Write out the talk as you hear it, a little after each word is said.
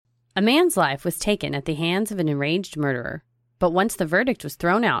A man's life was taken at the hands of an enraged murderer. But once the verdict was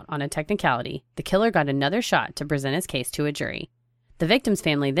thrown out on a technicality, the killer got another shot to present his case to a jury. The victim's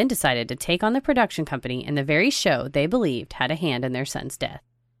family then decided to take on the production company and the very show they believed had a hand in their son's death.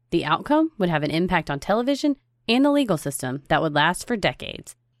 The outcome would have an impact on television and the legal system that would last for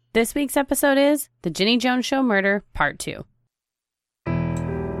decades. This week's episode is The Jenny Jones Show Murder, Part 2.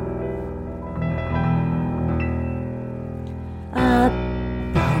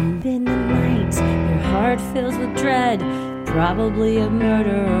 Bump in the night, your heart fills with dread. Probably a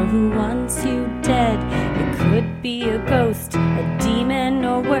murderer who wants you dead. It could be a ghost, a demon,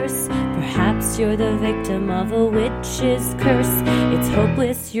 or worse. Perhaps you're the victim of a witch's curse. It's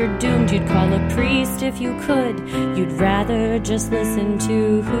hopeless, you're doomed. You'd call a priest if you could. You'd rather just listen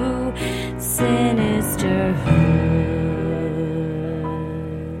to Who? Sinisterhood.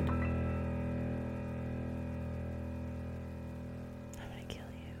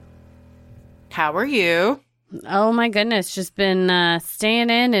 How are you? Oh my goodness, just been staying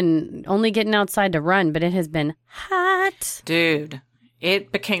in and only getting outside to run, but it has been hot. Dude,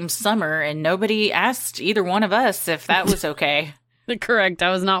 it became summer and nobody asked either one of us if that was okay. Correct,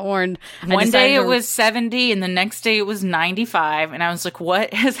 I was not warned. One day it was 70 and the next day it was 95 and I was like,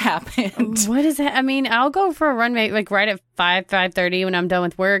 what has happened? What is that? I mean, I'll go for a run like right at 5:30 when I'm done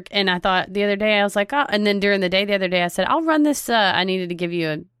with work, and I thought the other day, I was like, oh, and then during the day the other day I said, I'll run this, I needed to give you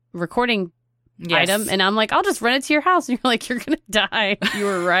a recording item, and I'm like, I'll just run it to your house. And you're like, you're gonna die. You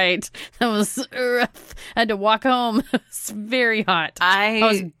were right. That was rough. I had to walk home. It's very hot. I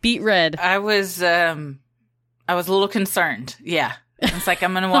was beet red. I was a little concerned. Yeah. It's like,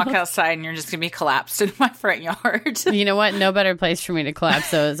 I'm gonna walk outside and you're just gonna be collapsed in my front yard. You know what? No better place for me to collapse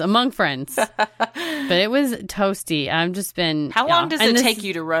those among friends. But it was toasty. I've just been. How long does it take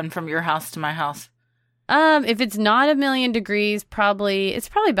you to run from your house to my house? If it's not 1,000,000 degrees, it's probably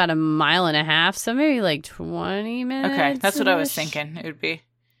about 1.5 miles. So maybe like 20 minutes. Okay, that's what I was thinking it would be.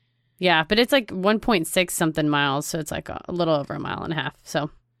 Yeah, but it's like 1.6 something miles, so it's like a little over 1.5 miles. So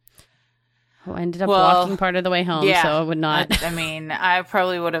I ended up walking part of the way home, so I would not. I mean, I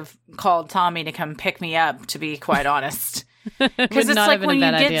probably would have called Tommy to come pick me up, to be quite honest. Because it's like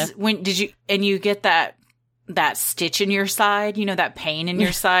when you get that stitch in your side, you know, that pain in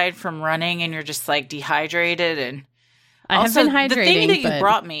your side from running, and you're just like dehydrated. And I have been hydrating. The thing that you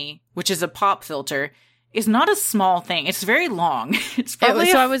brought me, which is a pop filter, is not a small thing. It's very long. It's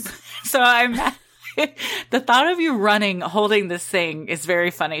probably the thought of you running holding this thing is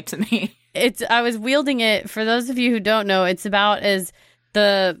very funny to me. I was wielding it. For those of you who don't know, it's about as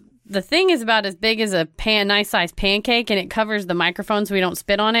the thing is about as big as a nice sized pancake, and it covers the microphone so we don't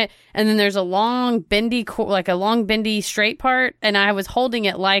spit on it. And then there's a long bendy straight part, and I was holding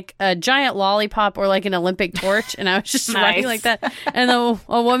it like a giant lollipop or like an Olympic torch, and I was just running like that. And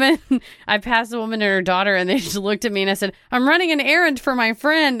I passed a woman and her daughter, and they just looked at me, and I said, "I'm running an errand for my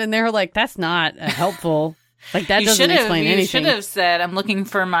friend," and they were like, "That's not helpful. Like that doesn't explain anything." You should have said, "I'm looking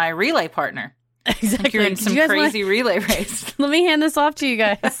for my relay partner." Exactly. Like you're in some crazy relay race. Let me hand this off to you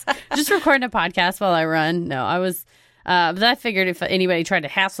guys. Just recording a podcast while I run. No, I was, but I figured if anybody tried to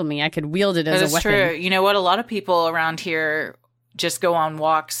hassle me, I could wield it as a weapon. That's true. You know what? A lot of people around here just go on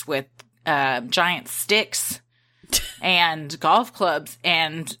walks with giant sticks and golf clubs,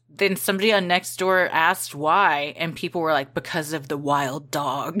 and then somebody on Nextdoor asked why, and people were like, because of the wild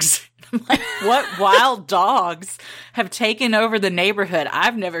dogs. I'm like, what wild dogs have taken over the neighborhood?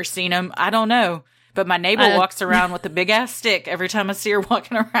 I've never seen them. I don't know. But my neighbor walks around with a big-ass stick every time I see her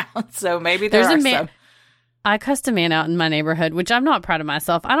walking around. So maybe there's some. I cussed a man out in my neighborhood, which I'm not proud of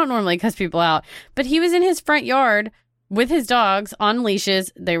myself. I don't normally cuss people out. But he was in his front yard with his dogs on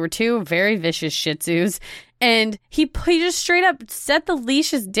leashes. They were two very vicious Shih Tzus. And he just straight up set the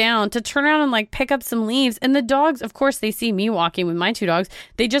leashes down to turn around and like pick up some leaves. And the dogs, of course, they see me walking with my two dogs.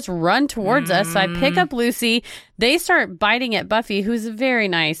 They just run towards us. So I pick up Lucy. They start biting at Buffy, who's very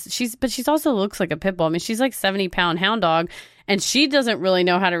nice. But she's also looks like a pit bull. I mean, she's like 70-pound hound dog. And she doesn't really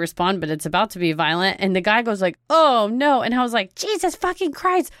know how to respond, but it's about to be violent. And the guy goes like, oh, no. And I was like, Jesus fucking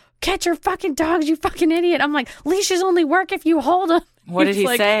Christ. Catch your fucking dogs, you fucking idiot. I'm like, leashes only work if you hold them. What did he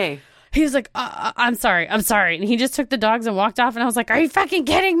say? He was like, I'm sorry. And he just took the dogs and walked off. And I was like, are you fucking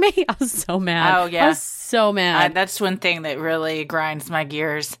kidding me? I was so mad. Oh, yeah. I was so mad. That's one thing that really grinds my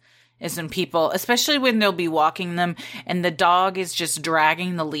gears is when people, especially when they'll be walking them and the dog is just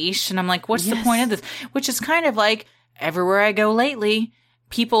dragging the leash. And I'm like, what's the point of this? Which is kind of like everywhere I go lately,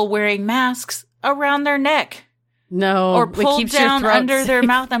 people wearing masks around their neck. No. Or pulled down under their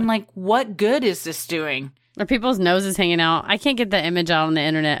mouth. I'm like, what good is this doing? Or people's noses hanging out. I can't get the image out on the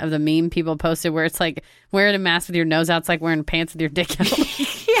internet of the meme people posted where it's like wearing a mask with your nose out. It's like wearing pants with your dick out.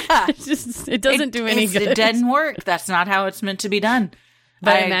 Yeah. It doesn't do any good. It doesn't work. That's not how it's meant to be done.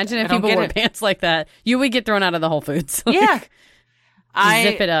 But imagine if people wore pants like that. You would get thrown out of the Whole Foods. Yeah.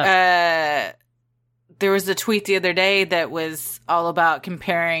 Zip it up. There was a tweet the other day that was all about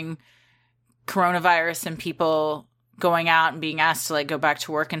comparing coronavirus and people going out and being asked to like go back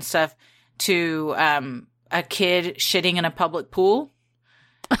to work and stuff to a kid shitting in a public pool.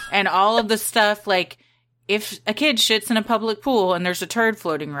 And all of the stuff, like, if a kid shits in a public pool and there's a turd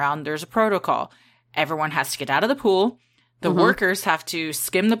floating around, there's a protocol. Everyone has to get out of the pool. The workers have to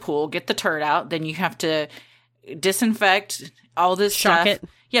skim the pool, get the turd out. Then you have to disinfect all this Shock stuff. it.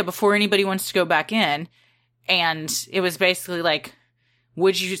 Yeah, before anybody wants to go back in. And it was basically like,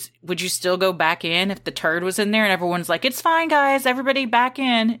 would you still go back in if the turd was in there? And everyone's like, it's fine, guys. Everybody back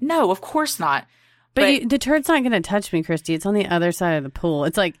in. No, of course not. But the turd's not going to touch me, Christy. It's on the other side of the pool.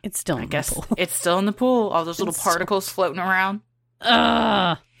 It's like, it's still in the pool. It's still in the pool. All those little particles floating around.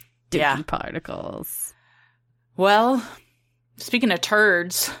 Ugh. Dirty particles. Well, speaking of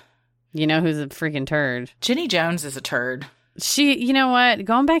turds. You know who's a freaking turd? Jenny Jones is a turd. You know what?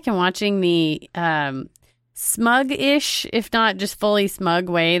 Going back and watching the smug-ish, if not just fully smug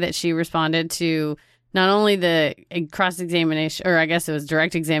way that she responded to not only the cross-examination, or I guess it was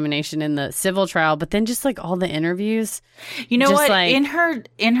direct examination in the civil trial, but then just like all the interviews. You know what? Like, in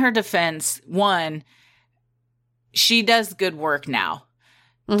her defense, one, she does good work now.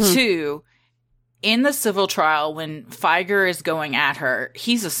 Mm-hmm. Two, in the civil trial, when Feiger is going at her,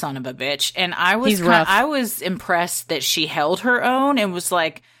 he's a son of a bitch. And I was impressed that she held her own and was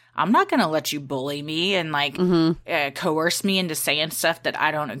like, I'm not going to let you bully me and like coerce me into saying stuff that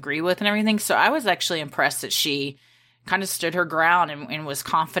I don't agree with and everything. So I was actually impressed that she kind of stood her ground and was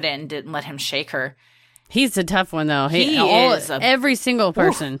confident and didn't let him shake her. He's a tough one, though. Every single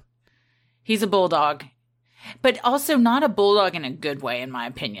person. He's a bulldog. But also not a bulldog in a good way, in my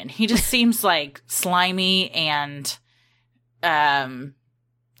opinion. He just seems like slimy and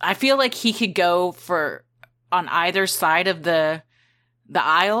I feel like he could go on either side of the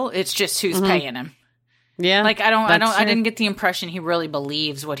aisle. It's just who's paying him. Yeah. Like I didn't get the impression he really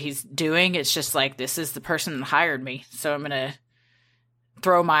believes what he's doing. It's just like, this is the person that hired me, so I'm gonna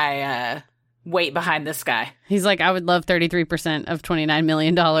throw my weight behind this guy. He's like, I would love 33% of $29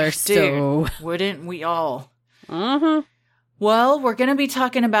 million. Dude, so wouldn't we all? Well, we're gonna be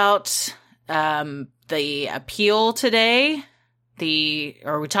talking about the appeal today. We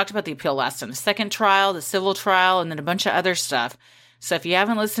talked about the appeal last time, the second trial, the civil trial, and then a bunch of other stuff. So if you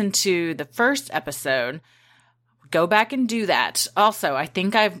haven't listened to the first episode, go back and do that. Also, I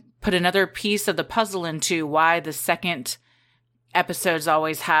think I've put another piece of the puzzle into why the second episodes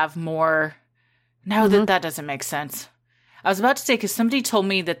always have more. No, that doesn't make sense. I was about to say, because somebody told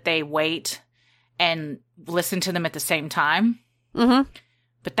me that they wait and listen to them at the same time. Mm-hmm.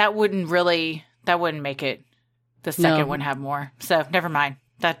 But that wouldn't make it. The second one have more. So never mind.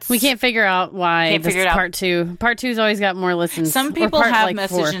 We can't figure out why this is part two. Part two's always got more listens. Some people have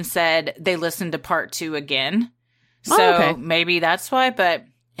messaged and said they listened to part two again. So maybe that's why, but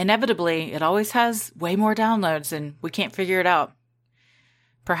inevitably it always has way more downloads and we can't figure it out.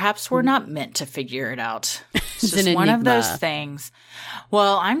 Perhaps we're not meant to figure it out. It's just one of those things.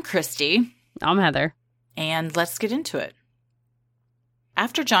 Well, I'm Christy. I'm Heather. And let's get into it.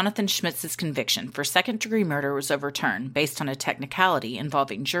 After Jonathan Schmitz's conviction for second-degree murder was overturned based on a technicality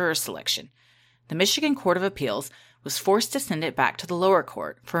involving juror selection, the Michigan Court of Appeals was forced to send it back to the lower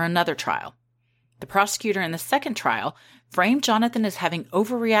court for another trial. The prosecutor in the second trial framed Jonathan as having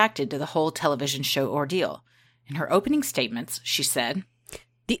overreacted to the whole television show ordeal. In her opening statements, she said,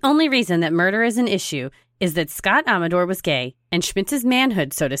 "The only reason that murder is an issue is that Scott Amador was gay, and Schmitz's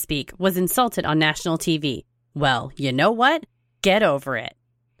manhood, so to speak, was insulted on national TV. Well, you know what? Get over it."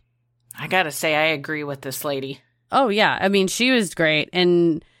 I gotta say, I agree with this lady. Oh, yeah. I mean, she was great.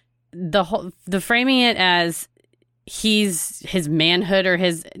 And the framing it as his manhood or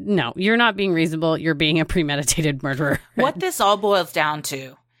no, you're not being reasonable. You're being a premeditated murderer. What this all boils down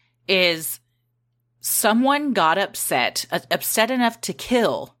to is someone got upset enough to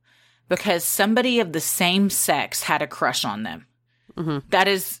kill because somebody of the same sex had a crush on them. Mm-hmm. That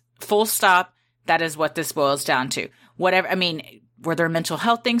is full stop. That is what this boils down to. Whatever. I mean, were there mental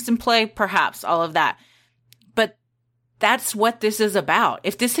health things in play? Perhaps, all of that. But that's what this is about.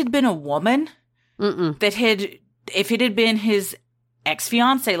 If this had been a woman if it had been his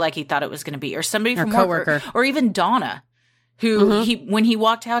ex-fiance like he thought it was going to be, or somebody from work, or even Donna, who when he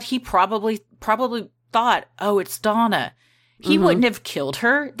walked out, he probably thought, oh, it's Donna. He wouldn't have killed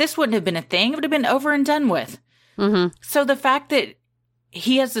her. This wouldn't have been a thing. It would have been over and done with. Mm-hmm. So the fact that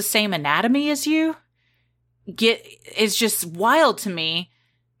he has the same anatomy as you is just wild to me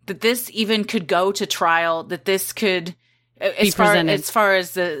that this even could go to trial, that this could, as far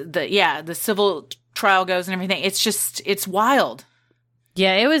as the civil trial goes and everything. It's wild.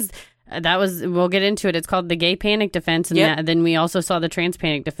 Yeah, we'll get into it. It's called the gay panic defense. And then we also saw the trans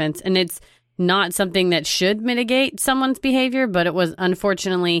panic defense. And it's not something that should mitigate someone's behavior, but it was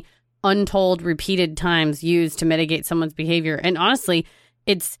unfortunately untold repeated times used to mitigate someone's behavior. And honestly,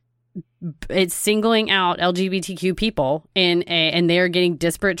 it's singling out LGBTQ people and they're getting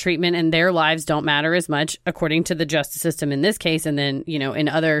disparate treatment and their lives don't matter as much according to the justice system in this case. And then, in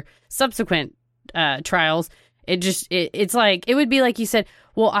other subsequent trials, it's like, it would be like you said,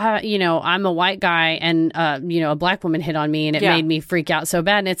 well, I'm a white guy and, a black woman hit on me and it made me freak out so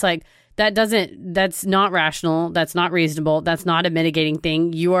bad. And it's like, that's not rational. That's not reasonable. That's not a mitigating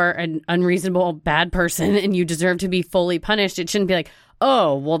thing. You are an unreasonable, bad person and you deserve to be fully punished. It shouldn't be like,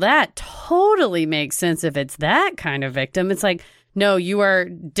 oh, well, that totally makes sense if it's that kind of victim. It's like, no, you are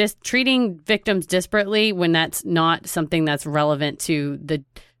treating victims disparately when that's not something that's relevant to the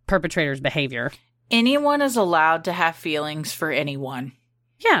perpetrator's behavior. Anyone is allowed to have feelings for anyone.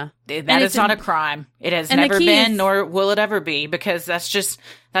 Yeah. That is not a crime. It has never been, nor will it ever be, because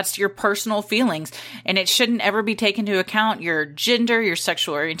that's your personal feelings. And it shouldn't ever be taken into account your gender, your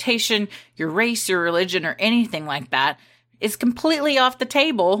sexual orientation, your race, your religion, or anything like that. Is completely off the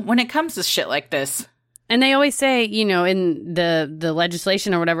table when it comes to shit like this. And they always say, in the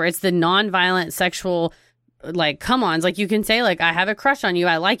legislation or whatever, it's the nonviolent sexual, come ons. Like, you can say, I have a crush on you,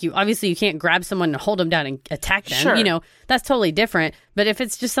 I like you. Obviously, you can't grab someone and hold them down and attack them. Sure. That's totally different. But if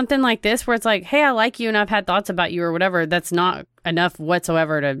it's just something like this where it's like, hey, I like you and I've had thoughts about you or whatever, that's not enough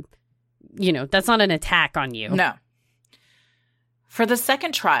whatsoever to, that's not an attack on you. No. For the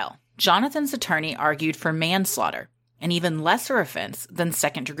second trial, Jonathan's attorney argued for manslaughter, an even lesser offense than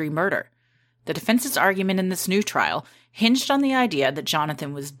second-degree murder. The defense's argument in this new trial hinged on the idea that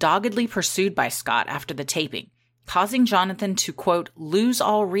Jonathan was doggedly pursued by Scott after the taping, causing Jonathan to, quote, lose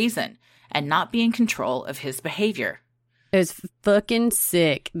all reason and not be in control of his behavior. It was fucking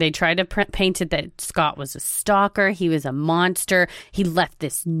sick. They tried to paint it that Scott was a stalker. He was a monster. He left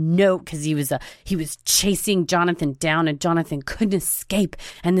this note because he was chasing Jonathan down and Jonathan couldn't escape.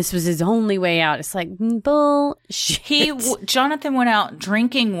 And this was his only way out. It's like, bullshit. Jonathan went out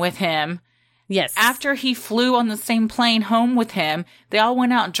drinking with him. Yes. After he flew on the same plane home with him, they all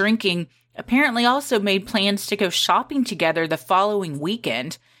went out drinking. Apparently also made plans to go shopping together the following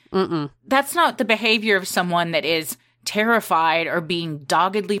weekend. That's not the behavior of someone that is terrified or being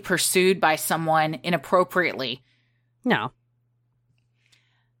doggedly pursued by someone inappropriately. No.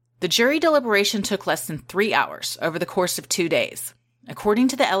 The jury deliberation took less than 3 hours over the course of 2 days. According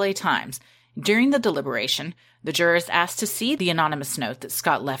to the LA Times, during the deliberation, the jurors asked to see the anonymous note that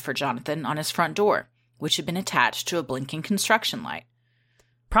Scott left for Jonathan on his front door, which had been attached to a blinking construction light.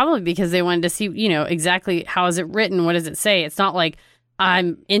 Probably because they wanted to see, exactly how is it written? What does it say? It's not like,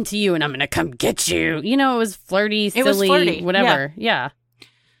 I'm into you and I'm going to come get you. It was flirty, silly, whatever. Yeah.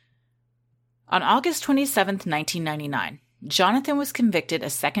 On August 27th, 1999, Jonathan was convicted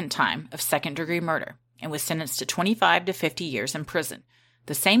a second time of second-degree murder and was sentenced to 25 to 50 years in prison,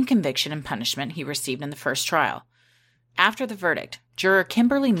 the same conviction and punishment he received in the first trial. After the verdict, juror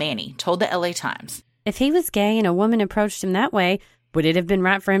Kimberly Manny told the LA Times, "If he was gay and a woman approached him that way, would it have been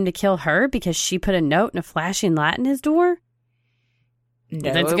right for him to kill her because she put a note and a flashing light in his door?"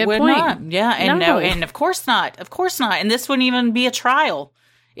 No, that's a good it would point. Not. Yeah, and no, and of course not. Of course not. And this wouldn't even be a trial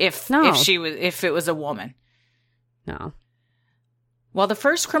if it was a woman. No. While the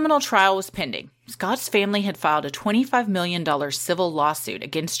first criminal trial was pending, Scott's family had filed a $25 million civil lawsuit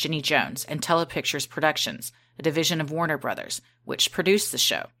against Jenny Jones and Telepictures Productions, a division of Warner Brothers, which produced the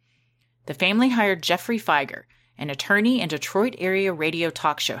show. The family hired Jeffrey Feiger, an attorney and Detroit area radio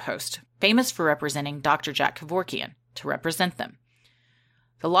talk show host, famous for representing Dr. Jack Kevorkian, to represent them.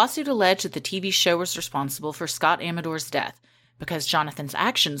 The lawsuit alleged that the TV show was responsible for Scott Amador's death because Jonathan's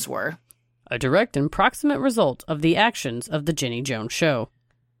actions were a direct and proximate result of the actions of the Jenny Jones show.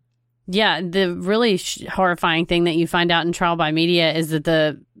 Yeah, the really horrifying thing that you find out in Trial by Media is that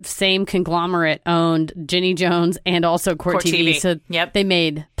the same conglomerate owned Jenny Jones and also Court TV. So they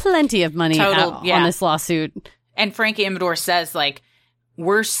made plenty of money on this lawsuit. And Frank Amador says,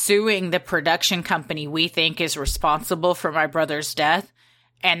 we're suing the production company we think is responsible for my brother's death.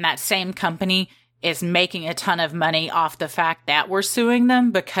 And that same company is making a ton of money off the fact that we're suing them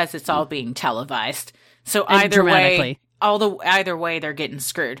because it's all being televised. So either way, they're getting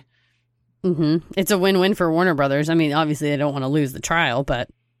screwed. Mm-hmm. It's a win-win for Warner Brothers. I mean, obviously they don't want to lose the trial, but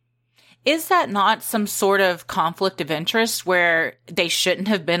is that not some sort of conflict of interest where they shouldn't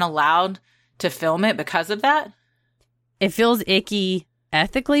have been allowed to film it because of that? It feels icky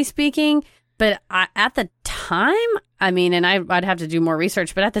ethically speaking. But at the time, I mean, and I'd have to do more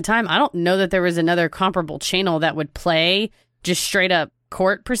research, but at the time, I don't know that there was another comparable channel that would play just straight up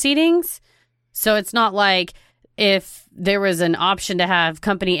court proceedings. So it's not like if there was an option to have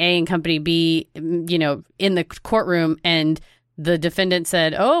Company A and Company B, you know, in the courtroom, and the defendant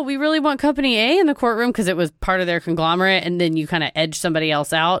said, oh, we really want Company A in the courtroom because it was part of their conglomerate, and then you kind of edge somebody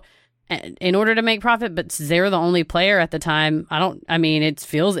else out in order to make profit, but they're the only player at the time. I mean, it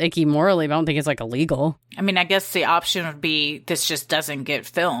feels icky morally, but I don't think it's like illegal. I mean, I guess the option would be this just doesn't get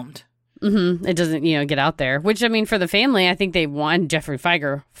filmed. Mm-hmm. It doesn't, you know, get out there, which, I mean, for the family, I think they want. Jeffrey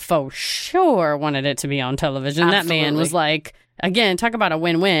Feiger for sure wanted it to be on television. Absolutely. That man was like, again, talk about a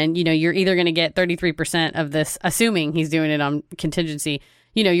win-win. You know, you're either going to get 33% of this, assuming he's doing it on contingency,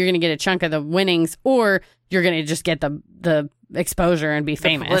 you know, you're going to get a chunk of the winnings, or you're going to just get the exposure and be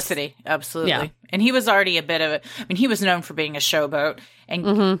famous. The publicity, absolutely. Yeah. And he was already a bit of a, I mean, he was known for being a showboat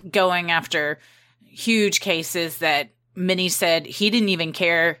and going after huge cases that many said he didn't even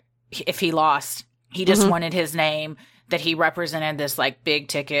care if he lost. He just wanted his name, that he represented this like big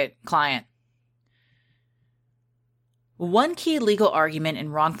ticket client. One key legal argument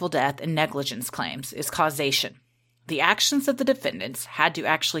in wrongful death and negligence claims is causation. The actions of the defendants had to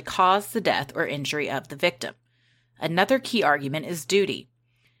actually cause the death or injury of the victim. Another key argument is duty.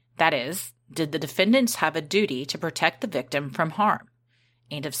 That is, did the defendants have a duty to protect the victim from harm?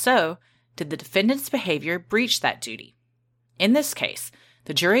 And if so, did the defendant's behavior breach that duty? In this case,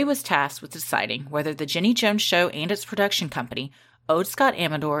 the jury was tasked with deciding whether the Jenny Jones Show and its production company owed Scott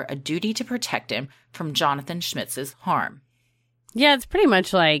Amador a duty to protect him from Jonathan Schmitz's harm. Yeah, it's pretty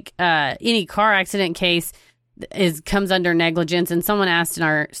much like any car accident case comes under negligence. And someone asked in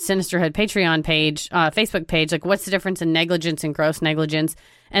our Sinisterhood Patreon page, Facebook page, like, what's the difference in negligence and gross negligence?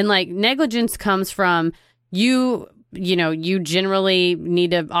 And like, negligence comes from you generally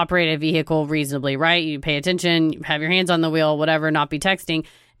need to operate a vehicle reasonably, right? You pay attention, you have your hands on the wheel, whatever, not be texting,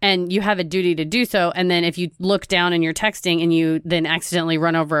 and you have a duty to do so. And then if you look down and you're texting and you then accidentally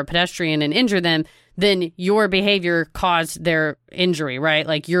run over a pedestrian and injure them, then your behavior caused their injury, right?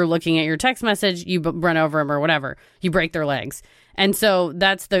 Like, you're looking at your text message, you run over them or whatever, you break their legs. And so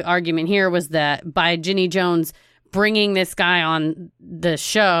that's the argument here, was that by Jenny Jones bringing this guy on the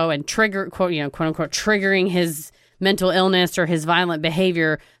show and quote unquote, triggering his mental illness or his violent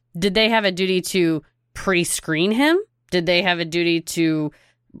behavior, did they have a duty to pre-screen him? Did they have a duty to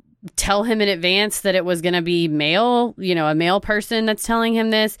tell him in advance that it was going to be male, a male person that's telling him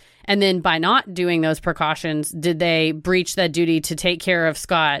this? And then by not doing those precautions, did they breach that duty to take care of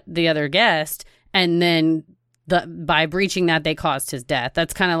Scott, the other guest? And then by breaching that, they caused his death.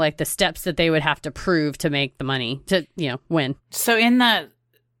 That's kind of like the steps that they would have to prove to make the money to, win. So in that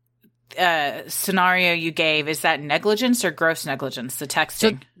scenario you gave, is that negligence or gross negligence, the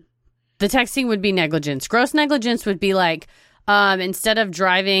texting? So the texting would be negligence. Gross negligence would be like, instead of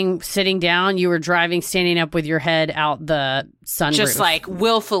driving sitting down, you were driving standing up with your head out the sunroof. Just like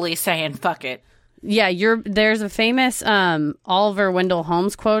willfully saying fuck it. Yeah, there's a famous Oliver Wendell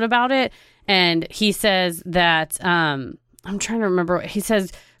Holmes quote about it, and he says that I'm trying to remember. He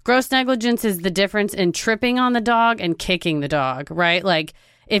says gross negligence is the difference in tripping on the dog and kicking the dog, right? Like,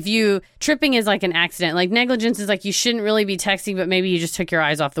 tripping is like an accident. Like, negligence is like, you shouldn't really be texting, but maybe you just took your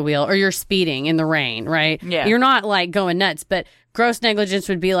eyes off the wheel, or you're speeding in the rain, right? Yeah. You're not like going nuts, but gross negligence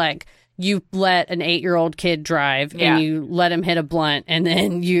would be like, you let an 8-year-old kid drive and you let him hit a blunt, and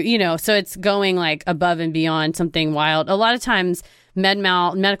then so it's going like above and beyond something wild. A lot of times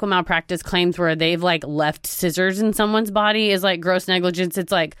medical malpractice claims where they've like left scissors in someone's body is like gross negligence.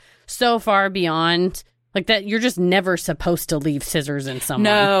 It's like so far beyond like that, you're just never supposed to leave scissors in someone.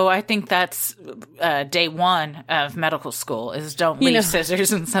 No, I think that's day one of medical school is don't leave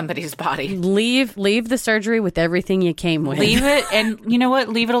scissors in somebody's body. Leave the surgery with everything you came with. Leave it, and you know what?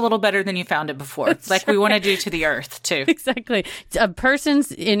 Leave it a little better than you found it before. It's like we want to do to the earth, too. Exactly. A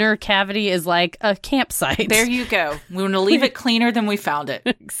person's inner cavity is like a campsite. There you go. We want to leave it cleaner than we found it.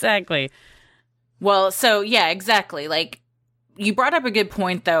 Exactly. Well, so, yeah, exactly. Like, you brought up a good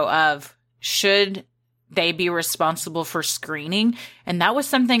point, though, of should they be responsible for screening? And that was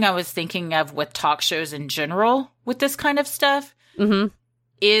something I was thinking of with talk shows in general with this kind of stuff. Mm-hmm.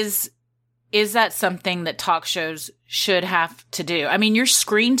 Is that something that talk shows should have to do? I mean, you're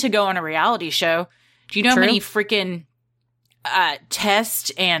screened to go on a reality show. Do you know how many freaking tests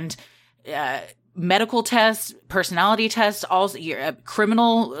and medical tests, personality tests, all your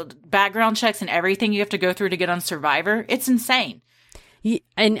criminal background checks and everything you have to go through to get on Survivor? It's insane.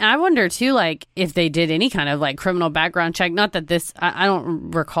 And I wonder, too, like, if they did any kind of, like, criminal background check. Not that I don't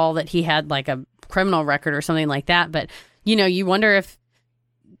recall that he had, like, a criminal record or something like that. But, you wonder if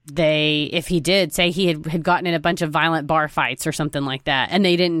if he did, say he had gotten in a bunch of violent bar fights or something like that, and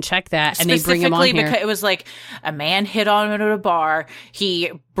they didn't check that, and they bring him on here. Because it was like a man hit on him at a bar,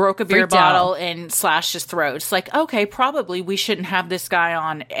 he broke a beer bottle and slashed his throat. It's like, okay, probably we shouldn't have this guy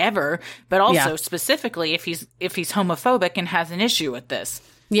on ever, but also specifically if he's homophobic and has an issue with this.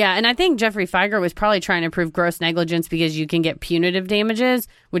 Yeah, and I think Jeffrey Fieger was probably trying to prove gross negligence because you can get punitive damages,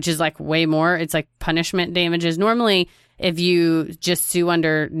 which is like way more. It's like punishment damages. Normally, if you just sue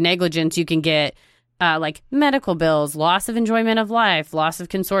under negligence, you can get like medical bills, loss of enjoyment of life, loss of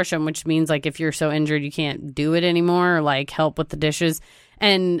consortium, which means like if you're so injured you can't do it anymore, or like help with the dishes,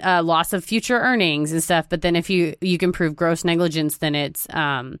 and loss of future earnings and stuff. But then if you can prove gross negligence, then it's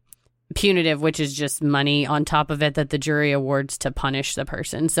punitive, which is just money on top of it that the jury awards to punish the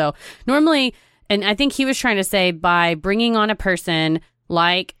person. So normally, and I think he was trying to say by bringing on a person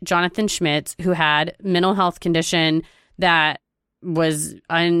like Jonathan Schmitz, who had mental health condition that was,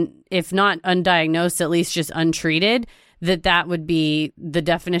 if not undiagnosed, at least just untreated, that would be the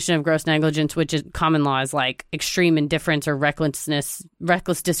definition of gross negligence, which is common law is like extreme indifference or reckless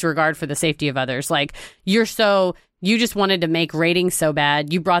disregard for the safety of others. Like you just wanted to make ratings so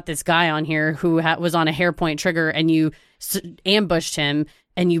bad. You brought this guy on here who was on a hairpoint trigger, and you ambushed him,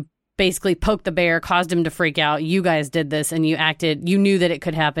 and you basically poked the bear, caused him to freak out. You guys did this, and you knew that it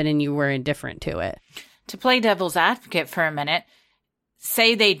could happen, and you were indifferent to it. To play devil's advocate for a minute,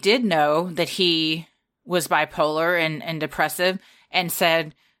 say they did know that he was bipolar and depressive and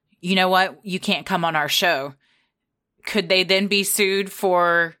said, you know what, you can't come on our show. Could they then be sued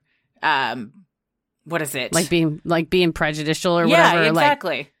for... what is it? Like being prejudicial or whatever? Yeah,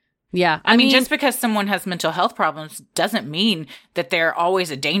 exactly. I mean, just because someone has mental health problems doesn't mean that they're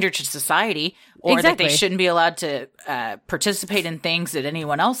always a danger to society or that they shouldn't be allowed to participate in things that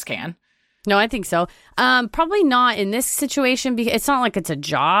anyone else can. No, I think so. Probably not in this situation because it's not like it's a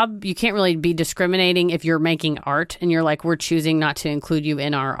job. You can't really be discriminating if you're making art and you're like, we're choosing not to include you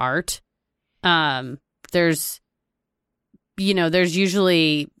in our art. There's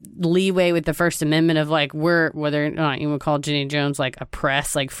usually leeway with the First Amendment of like whether or not you would call Jenny Jones like a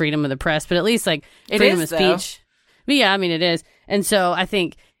press, like freedom of the press, but at least like freedom of speech. But yeah, I mean it is. And so I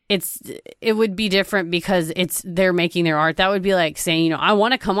think it would be different because they're making their art. That would be like saying, I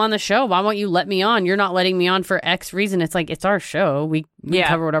want to come on the show. Why won't you let me on? You're not letting me on for X reason. It's like, it's our show. We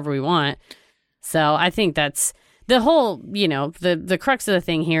cover whatever we want. So I think that's the whole, the crux of the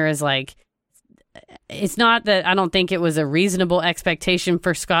thing here is like, it's not that I don't think it was a reasonable expectation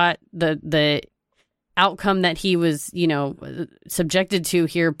for Scott, the outcome that he was, subjected to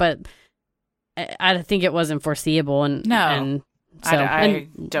here, but I think it wasn't foreseeable. I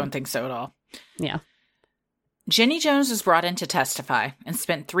don't think so at all. Yeah. Jenny Jones was brought in to testify and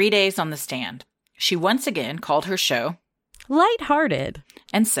spent 3 days on the stand. She once again called her show lighthearted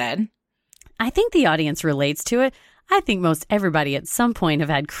and said, I think the audience relates to it. I think most everybody at some point have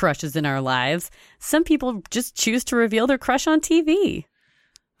had crushes in our lives. Some people just choose to reveal their crush on TV.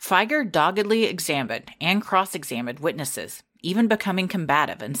 Fieger doggedly examined and cross-examined witnesses, even becoming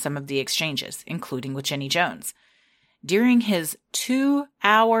combative in some of the exchanges, including with Jenny Jones. During his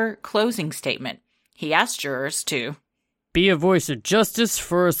 2-hour closing statement, he asked jurors to be a voice of justice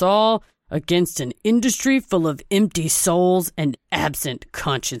for us all against an industry full of empty souls and absent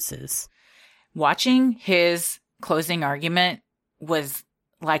consciences. Watching his closing argument was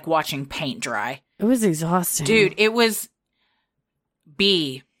like watching paint dry. It was exhausting. Dude, it was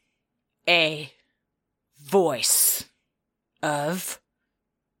be a voice of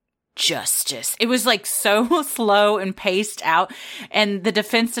justice. It was like so slow and paced out. And the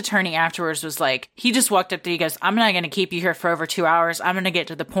defense attorney afterwards was like, he just walked up there. He goes, I'm not going to keep you here for over 2 hours. I'm going to get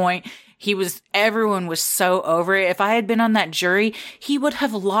to the point. Everyone was so over it. If I had been on that jury, he would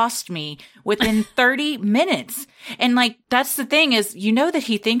have lost me within 30 minutes. And like, that's the thing is, that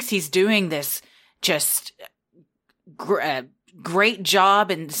he thinks he's doing this just great job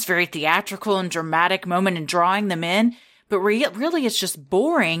and this very theatrical and dramatic moment and drawing them in. But really, it's just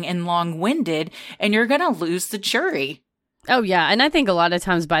boring and long-winded, and you're going to lose the jury. Oh, yeah. And I think a lot of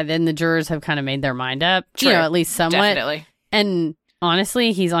times by then, the jurors have kind of made their mind up. True. At least somewhat. Definitely. And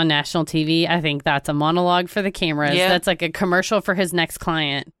honestly, he's on national TV. I think that's a monologue for the cameras. Yeah. That's like a commercial for his next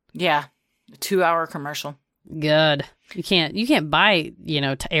client. Yeah. A 2-hour commercial. Good. You can't buy,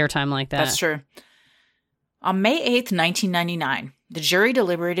 airtime like that. That's true. On May 8th, 1999, the jury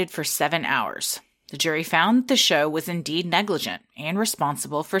deliberated for 7 hours. The jury found the show was indeed negligent and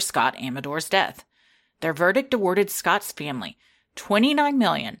responsible for Scott Amador's death. Their verdict awarded Scott's family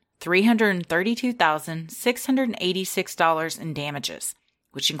 $29,332,686 in damages,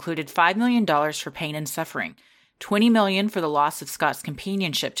 which included $5 million for pain and suffering, $20 million for the loss of Scott's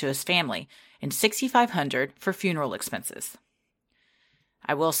companionship to his family, and $6,500 for funeral expenses.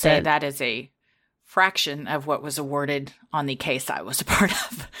 I will say that is a fraction of what was awarded on the case I was a part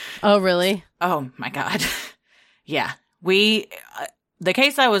of. Oh, really? Oh my God. Yeah. The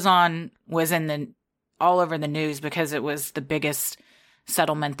case I was on was all over the news because it was the biggest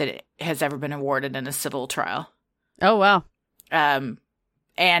settlement that has ever been awarded in a civil trial. Oh, wow.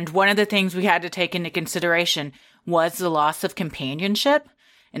 And one of the things we had to take into consideration was the loss of companionship.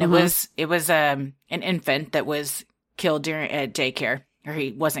 And it was an infant that was killed during daycare. Or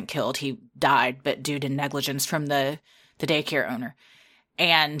he wasn't killed, he died, but due to negligence from the daycare owner.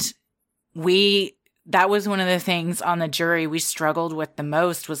 And that was one of the things on the jury we struggled with the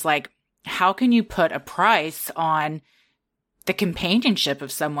most was like, how can you put a price on the companionship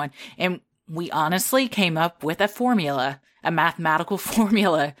of someone? And we honestly came up with a mathematical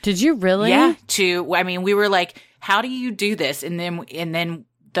formula. Did you really? Yeah. We were like, how do you do this? And then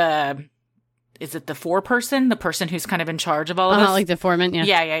is it the foreperson, the person who's kind of in charge of all of this? Like the foreman, yeah.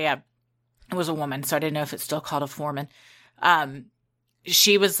 Yeah. It was a woman, so I didn't know if it's still called a foreman.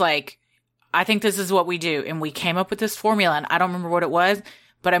 She was like, I think this is what we do. And we came up with this formula, and I don't remember what it was,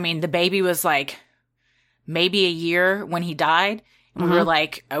 but I mean, the baby was like maybe a year when he died. And we were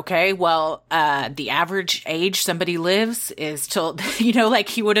like, okay, well, the average age somebody lives is till, like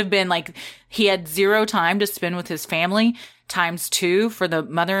he would have been like, he had 0 time to spend with his family times 2 for the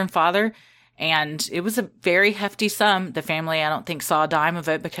mother and father. And it was a very hefty sum. The family, I don't think, saw a dime of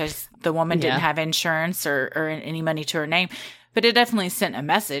it because the woman didn't have insurance or any money to her name. But it definitely sent a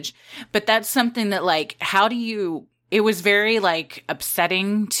message. But that's something that, like, it was very, like,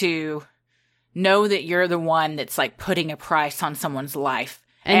 upsetting to know that you're the one that's, like, putting a price on someone's life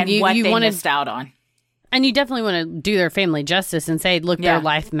and what they missed out on. And you definitely want to do their family justice and say, look, their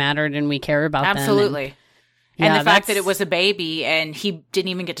life mattered and we care about them. Absolutely. And the fact that it was a baby and he didn't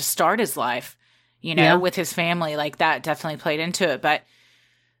even get to start his life, with his family, like that definitely played into it. But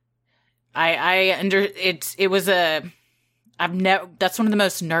that's one of the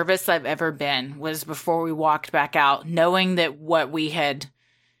most nervous I've ever been was before we walked back out, knowing that what we had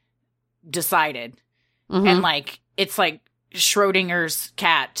decided. And like, it's like Schrodinger's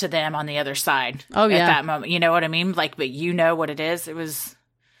cat to them on the other side. Oh, yeah. At that moment. You know what I mean? Like, but you know what it is. It was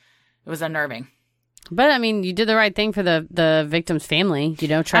unnerving. But I mean, you did the right thing for the victim's family.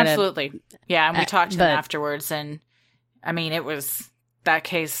 Absolutely. Yeah, and we talked to them afterwards, and I mean, that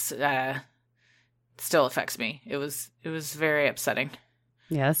case still affects me. It was very upsetting.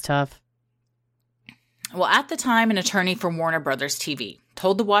 Yeah, that's tough. Well, at the time, an attorney for Warner Brothers TV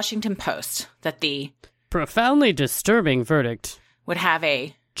told the Washington Post that the profoundly disturbing verdict would have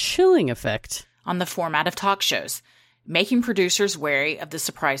a chilling effect on the format of talk shows, making producers wary of the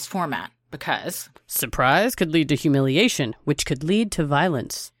surprise format. Because surprise could lead to humiliation, which could lead to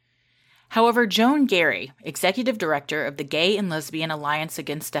violence. However, Joan Gary, executive director of the Gay and Lesbian Alliance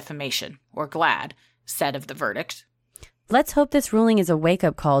Against Defamation, or GLAAD, said of the verdict, "Let's hope this ruling is a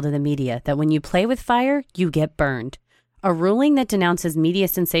wake-up call to the media that when you play with fire, you get burned. A ruling that denounces media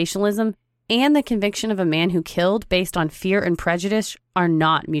sensationalism and the conviction of a man who killed based on fear and prejudice are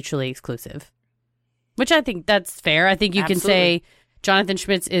not mutually exclusive." Which I think that's fair. I think you can say Jonathan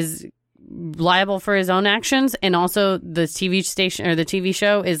Schmitz is liable for his own actions, and also the TV station or the TV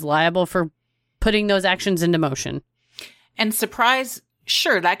show is liable for putting those actions into motion. And surprise,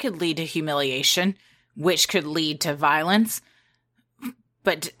 sure, that could lead to humiliation, which could lead to violence.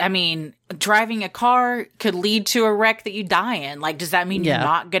 But I mean, driving a car could lead to a wreck that you die in. Like, does that mean you're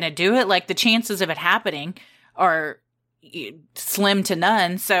not going to do it? Like, the chances of it happening are slim to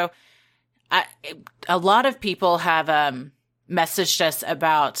none. So a lot of people have messaged us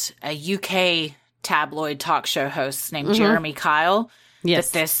about a UK tabloid talk show host named Jeremy Kyle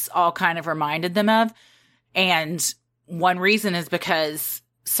that this all kind of reminded them of. And one reason is because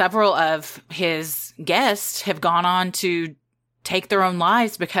several of his guests have gone on to take their own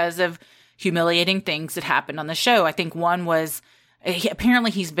lives because of humiliating things that happened on the show. I think one was,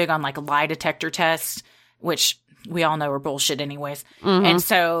 apparently he's big on like lie detector tests, which we all know are bullshit anyways. And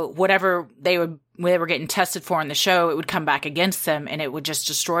so whatever they were getting tested for in the show, it would come back against them and it would just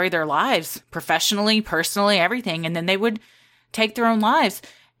destroy their lives professionally, personally, everything. And then they would take their own lives.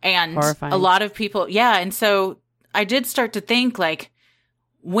 And horrifying. A lot of people, and so I did start to think, like,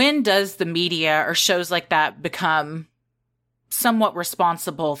 when does the media or shows like that become somewhat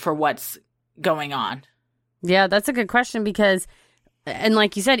responsible for what's going on? Yeah, that's a good question because, and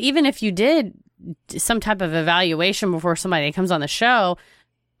like you said, even if you did some type of evaluation before somebody comes on the show,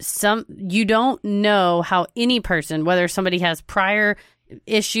 you don't know how any person, whether somebody has prior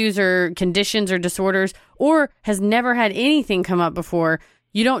issues or conditions or disorders, or has never had anything come up before,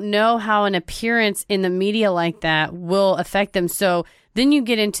 you don't know how an appearance in the media like that will affect them. So then you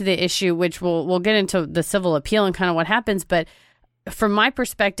get into the issue, which we'll get into the civil appeal and kind of what happens. But from my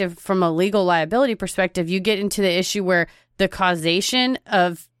perspective, from a legal liability perspective, you get into the issue where the causation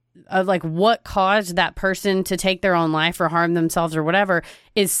of like what caused that person to take their own life or harm themselves or whatever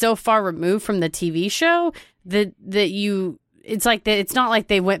is so far removed from the TV show that it's not like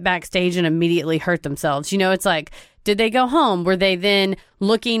they went backstage and immediately hurt themselves. You know, it's like, did they go home? Were they then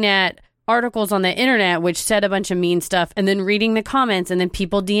looking at articles on the internet which said a bunch of mean stuff and then reading the comments and then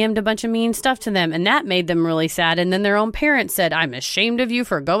people DM'd a bunch of mean stuff to them and that made them really sad, and then their own parents said, I'm ashamed of you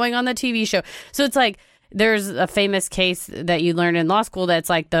for going on the TV show. So it's like, there's a famous case that you learned in law school that's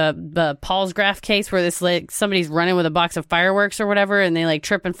like the Palsgraf case where this like somebody's running with a box of fireworks or whatever and they like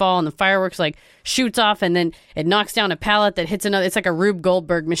trip and fall and the fireworks like shoots off and then it knocks down a pallet that hits another. It's like a Rube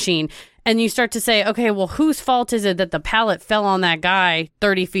Goldberg machine. And you start to say, okay, well, whose fault is it that the pallet fell on that guy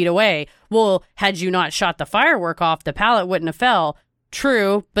 30 feet away? Well, had you not shot the firework off, the pallet wouldn't have fell.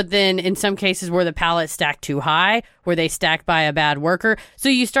 True, but then in some cases were the pallets stacked too high? Were they stacked by a bad worker? So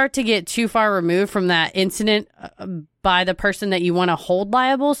you start to get too far removed from that incident by the person that you want to hold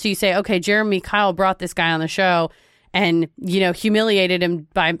liable. So you say, okay, Jeremy Kyle brought this guy on the show and, you know, humiliated him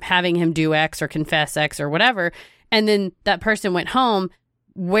by having him do X or confess X or whatever. And then that person went home,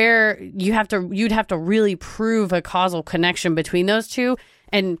 where you'd have to really prove a causal connection between those two.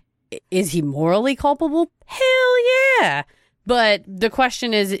 And is he morally culpable? Hell yeah. But the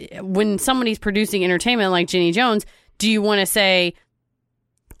question is, when somebody's producing entertainment like Jenny Jones, do you want to say,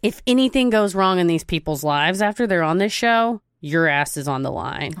 if anything goes wrong in these people's lives after they're on this show, your ass is on the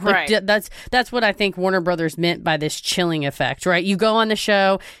line? Right. Like, that's what I think Warner Brothers meant by this chilling effect, right? You go on the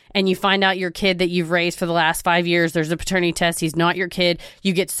show and you find out your kid that you've raised for the last 5 years, there's a paternity test, he's not your kid.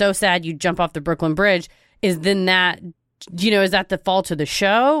 You get so sad, you jump off the Brooklyn Bridge. Is that the fault of the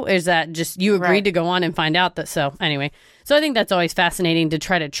show? Is that just you agreed to go on and find out that? So anyway, so I think that's always fascinating to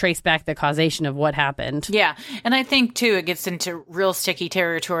try to trace back the causation of what happened. Yeah. And I think, too, it gets into real sticky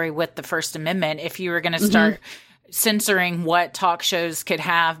territory with the First Amendment. If you were going to start censoring what talk shows could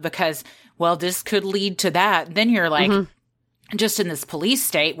have because, well, this could lead to that, then you're like just in this police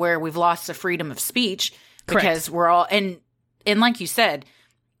state where we've lost the freedom of speech because we're all, and like you said,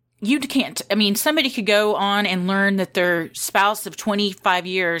 you can't, I mean, somebody could go on and learn that their spouse of 25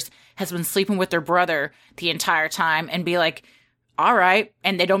 years has been sleeping with their brother the entire time and be like, all right.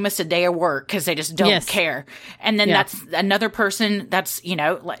 And they don't miss a day of work because they just don't care. And then that's another person that's, you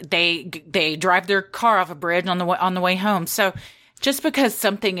know, they drive their car off a bridge on the way home. So just because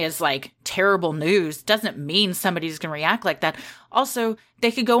something is like terrible news doesn't mean somebody's going to react like that. Also,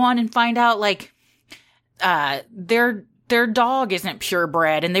 they could go on and find out like, their dog isn't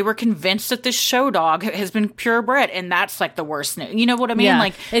purebred, and they were convinced that this show dog has been purebred, and that's like the worst news. You know what I mean? Yeah.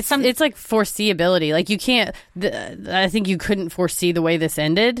 Like it's like foreseeability. Like you can't. I think you couldn't foresee the way this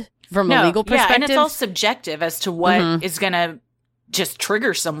ended from a legal perspective. Yeah, and it's all subjective as to what is going to just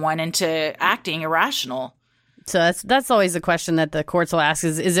trigger someone into acting irrational. So that's always the question that the courts will ask: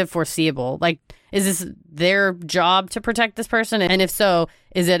 is it foreseeable? Like, is this their job to protect this person? And if so,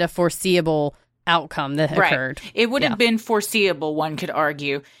 is it a foreseeable outcome that occurred? It would have been foreseeable, one could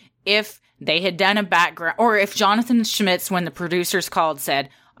argue, if they had done a background, or if Jonathan Schmitz, when the producers called, said,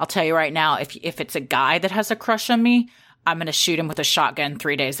 I'll tell you right now, if it's a guy that has a crush on me, I'm going to shoot him with a shotgun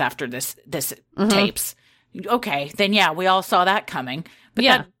 3 days after this tapes. Okay, then we all saw that coming.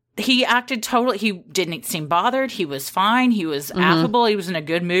 But he acted totally, he didn't seem bothered. He was fine. He was affable. He was in a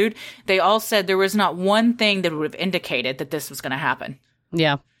good mood. They all said there was not one thing that would have indicated that this was going to happen.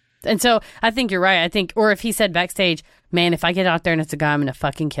 Yeah. And so I think you're right. I think, or if he said backstage, man, if I get out there and it's a guy, I'm going to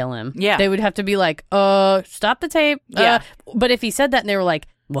fucking kill him. Yeah. They would have to be like, stop the tape. Yeah. But if he said that and they were like,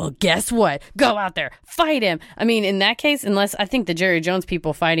 well, guess what? Go out there, fight him. I mean, in that case, unless I think the Jerry Jones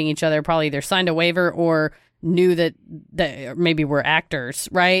people fighting each other probably either signed a waiver or knew that maybe were actors,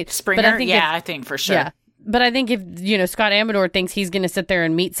 right? Springer, but I think for sure. Yeah. But I think if, Scott Amador thinks he's going to sit there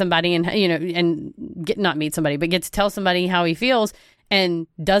and meet somebody and, not meet somebody, but get to tell somebody how he feels, and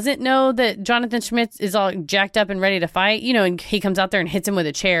doesn't know that Jonathan Schmitz is all jacked up and ready to fight, and he comes out there and hits him with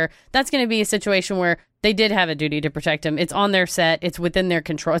a chair, that's going to be a situation where they did have a duty to protect him. It's on their set. It's within their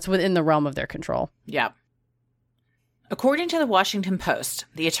control. It's within the realm of their control. Yeah. According to the Washington Post,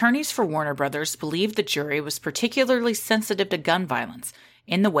 the attorneys for Warner Brothers believed the jury was particularly sensitive to gun violence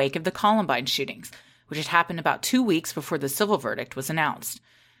in the wake of the Columbine shootings, which had happened about 2 weeks before the civil verdict was announced.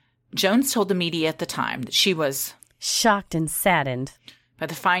 Jones told the media at the time that she was shocked and saddened by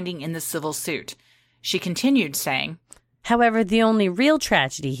the finding in the civil suit. She continued saying, However, the only real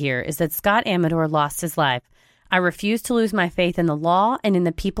tragedy here is that Scott Amador lost his life. I refuse to lose my faith in the law and in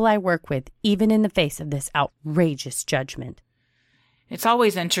the people I work with, even in the face of this outrageous judgment. It's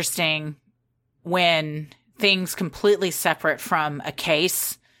always interesting when things completely separate from a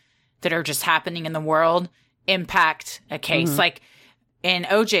case that are just happening in the world impact a case. Mm-hmm. Like in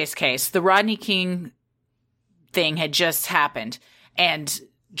OJ's case, the Rodney King thing had just happened, and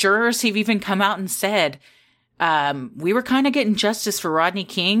jurors have even come out and said, we were kind of getting justice for Rodney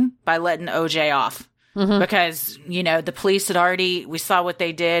King by letting OJ off. Mm-hmm. Because, the police had already, we saw what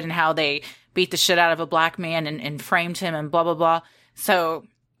they did and how they beat the shit out of a black man and framed him and blah, blah, blah. So,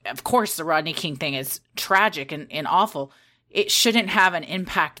 of course, the Rodney King thing is tragic and awful. It shouldn't have an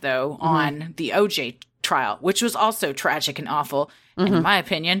impact, though, on the OJ trial, which was also tragic and awful. And in my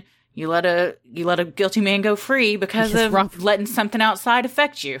opinion, you let a guilty man go free because of letting something outside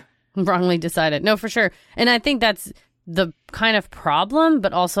affect you. Wrongly decided. No, for sure. And I think that's the kind of problem,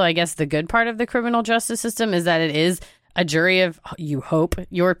 but also I guess the good part of the criminal justice system is that it is a jury of, you hope,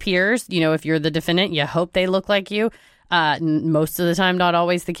 your peers. If you're the defendant, you hope they look like you. Most of the time, not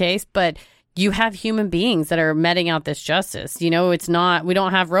always the case, but you have human beings that are meting out this justice. It's not, we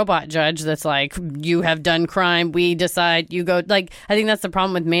don't have robot judge that's like, you have done crime, we decide, you go. Like, I think that's the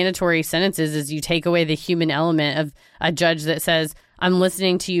problem with mandatory sentences is you take away the human element of a judge that says, I'm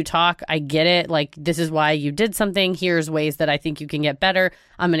listening to you talk. I get it. Like, this is why you did something. Here's ways that I think you can get better.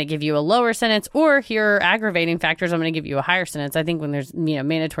 I'm going to give you a lower sentence, or here are aggravating factors. I'm going to give you a higher sentence. I think when there's,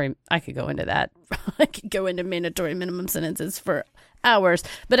 mandatory, I could go into that. I could go into mandatory minimum sentences for hours.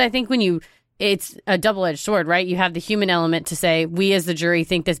 But I think it's a double-edged sword, right? You have the human element to say, we as the jury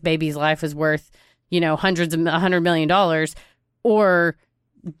think this baby's life is worth, $100 million. Or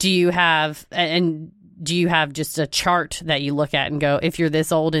do you have, do you have just a chart that you look at and go, if you're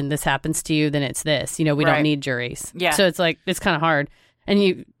this old and this happens to you, then it's this. We don't need juries. Yeah. So it's like, it's kind of hard. And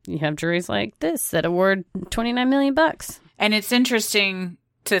you have juries like this that award $29 million. And it's interesting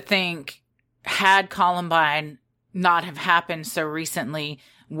to think, had Columbine not have happened so recently,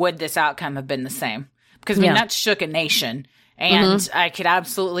 would this outcome have been the same? Because, that shook a nation. And I could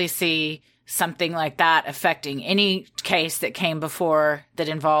absolutely see something like that affecting any case that came before that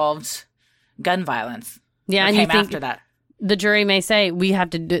involved gun violence. Yeah, and came you think after that. The jury may say, we have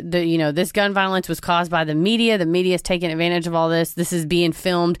to do this gun violence was caused by the media. The media's taking advantage of all this. This is being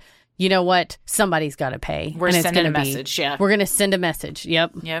filmed. You know what? Somebody's got to pay. We're sending a message, yeah. We're going to send a message.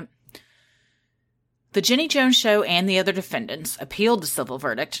 Yep. The Jenny Jones Show and the other defendants appealed the civil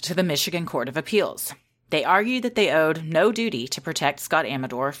verdict to the Michigan Court of Appeals. They argued that they owed no duty to protect Scott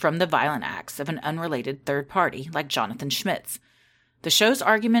Amador from the violent acts of an unrelated third party like Jonathan Schmitz. The show's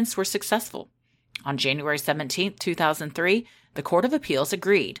arguments were successful. On January 17, 2003, the Court of Appeals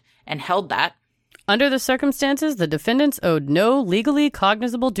agreed and held that, under the circumstances, the defendants owed no legally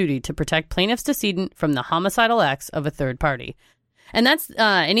cognizable duty to protect plaintiff's decedent from the homicidal acts of a third party. And that's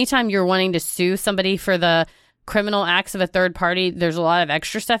anytime you're wanting to sue somebody for the criminal acts of a third party, there's a lot of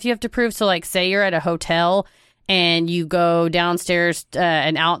extra stuff you have to prove. So, like, say you're at a hotel and you go downstairs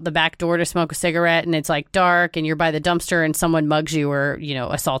and out the back door to smoke a cigarette, and it's like dark and you're by the dumpster and someone mugs you or,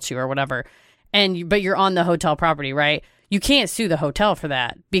 assaults you or whatever. But you're on the hotel property, right? You can't sue the hotel for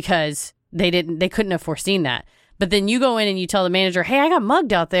that because they couldn't have foreseen that. But then you go in and you tell the manager, hey, I got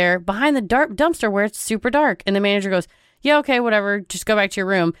mugged out there behind the dark dumpster where it's super dark. And the manager goes, yeah, okay, whatever. Just go back to your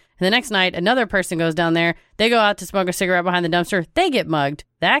room. And the next night, another person goes down there. They go out to smoke a cigarette behind the dumpster. They get mugged.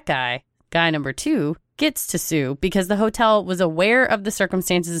 That guy number 2, gets to sue because the hotel was aware of the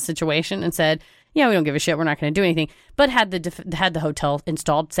circumstances of the situation and said, yeah, we don't give a shit. We're not going to do anything. But had the hotel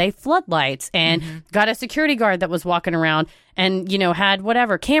installed, say, floodlights and got a security guard that was walking around and, had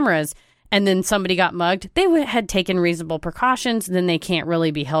whatever, cameras, and then somebody got mugged, they had taken reasonable precautions, then they can't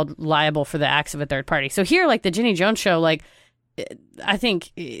really be held liable for the acts of a third party. So here, like the Jenny Jones Show, like, I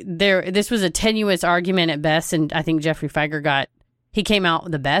think this was a tenuous argument at best, and I think Jeffrey Feiger came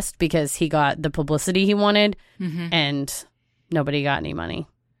out the best because he got the publicity he wanted, and nobody got any money.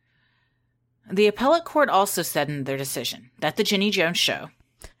 The appellate court also said in their decision that the Jenny Jones Show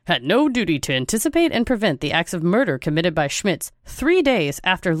had no duty to anticipate and prevent the acts of murder committed by Schmitz 3 days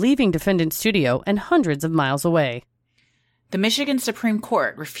after leaving defendant's studio and hundreds of miles away. The Michigan Supreme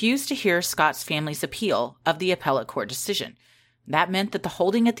Court refused to hear Scott's family's appeal of the appellate court decision. That meant that the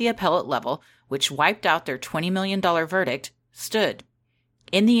holding at the appellate level, which wiped out their $20 million verdict, stood.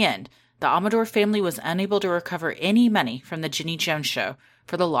 In the end, the Amador family was unable to recover any money from the Jenny Jones Show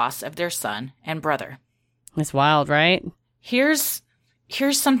for the loss of their son and brother. It's wild, right? Here's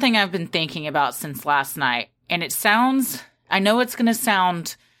something I've been thinking about since last night, and I know it's going to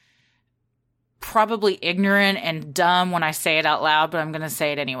sound probably ignorant and dumb when I say it out loud, but I'm going to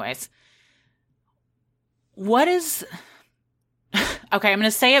say it anyways. What is... Okay, I'm going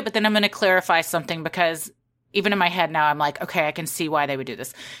to say it, but then I'm going to clarify something because even in my head now, I'm like, okay, I can see why they would do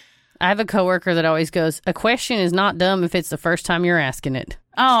this. I have a coworker that always goes, a question is not dumb if it's the first time you're asking it.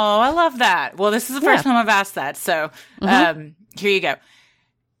 Oh, I love that. Well, this is the first time I've asked that. So here you go.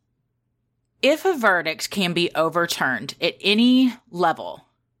 If a verdict can be overturned at any level,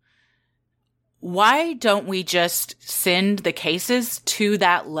 why don't we just send the cases to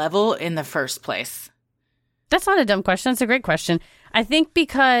that level in the first place? That's not a dumb question. That's a great question. I think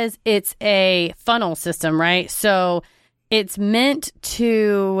because it's a funnel system, right? So it's meant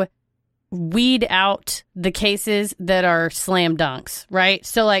to weed out the cases that are slam dunks, right?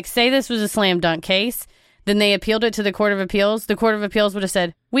 So like say this was a slam dunk case, then they appealed it to the Court of Appeals. The Court of Appeals would have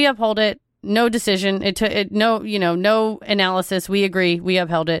said, we uphold it. No decision. No analysis. We agree. We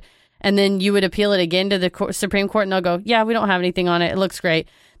upheld it. And then you would appeal it again to the Supreme Court and they'll go, yeah, we don't have anything on it. It looks great.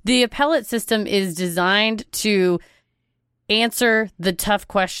 The appellate system is designed to answer the tough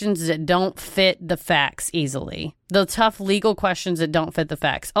questions that don't fit the facts easily. The tough legal questions that don't fit the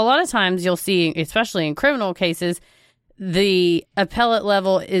facts. A lot of times you'll see, especially in criminal cases, the appellate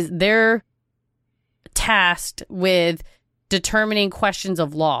level is they're tasked with determining questions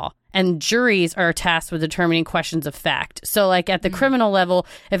of law. And juries are tasked with determining questions of fact. So like at the criminal level,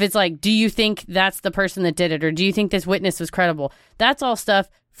 if it's like, do you think that's the person that did it? Or do you think this witness was credible? That's all stuff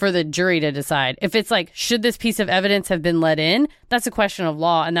for the jury to decide. If it's like, should this piece of evidence have been let in? That's a question of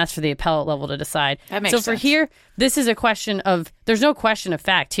law, and that's for the appellate level to decide. That makes sense. So for here, this is a question of, there's no question of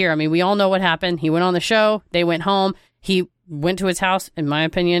fact here. I mean, we all know what happened. He went on the show. They went home. He went to his house, in my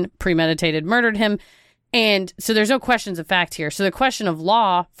opinion, premeditated, murdered him. And so there's no questions of fact here. So the question of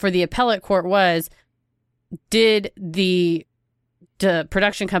law for the appellate court was, did the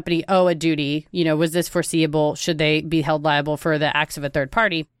production company owe a duty? You know, was this foreseeable? Should they be held liable for the acts of a third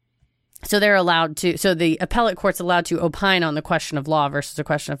party? So they're allowed to, so the appellate court's allowed to opine on the question of law versus a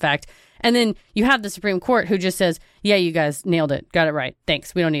question of fact. And then you have the Supreme Court who just says, yeah, you guys nailed it. Got it right.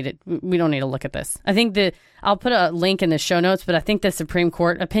 Thanks. We don't need it. We don't need to look at this. I think I'll put a link in the show notes, but I think the Supreme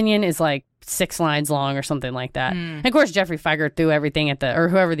Court opinion is like 6 lines long or something like that. And of course, Jeffrey Feiger threw everything at or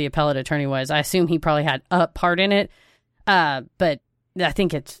whoever the appellate attorney was. I assume he probably had a part in it. But I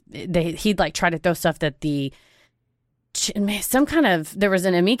think he'd like try to throw stuff that there was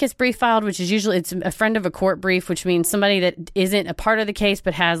an amicus brief filed, which is usually, it's a friend of a court brief, which means somebody that isn't a part of the case,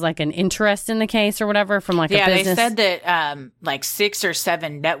 but has like an interest in the case or whatever from like a business. Yeah, they said that like 6 or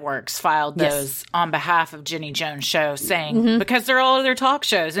 7 networks filed those on behalf of Jenny Jones' show, saying, because they're all other talk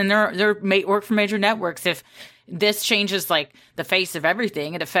shows and they're work for major networks. If this changes like the face of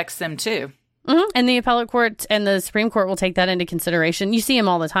everything, it affects them too. And the appellate court and the Supreme Court will take that into consideration. You see them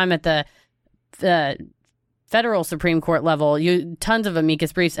all the time at the federal Supreme Court level, tons of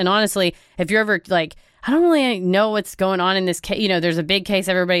amicus briefs. And honestly, if you're ever like, I don't really know what's going on in this case, there's a big case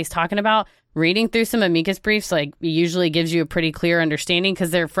everybody's talking about, reading through some amicus briefs like usually gives you a pretty clear understanding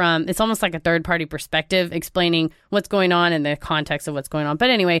because it's almost like a third party perspective explaining what's going on in the context of what's going on. But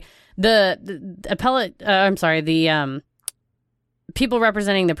anyway, the people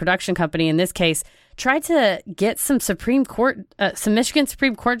representing the production company in this case tried to get some Michigan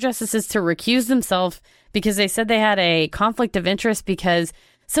Supreme Court justices to recuse themselves because they said they had a conflict of interest because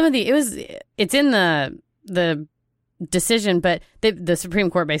it's in the decision, but the Supreme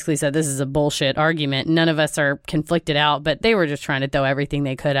Court basically said this is a bullshit argument. None of us are conflicted out, but they were just trying to throw everything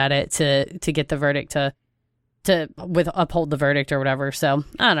they could at it to get the verdict to uphold the verdict or whatever. So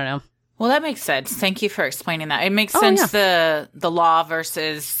I don't know. Well, that makes sense. Thank you for explaining that. It makes sense. Yeah. The law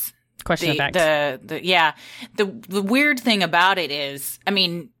versus question of fact. The weird thing about it is, I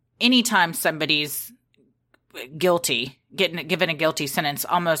mean, anytime somebody's guilty, given a guilty sentence,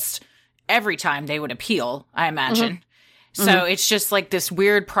 almost every time they would appeal, I imagine. So it's just like this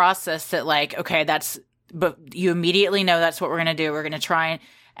weird process that like, okay, but you immediately know that's what we're going to do. We're going to try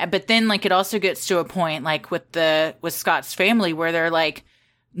but then like it also gets to a point like with Scott's family where they're like,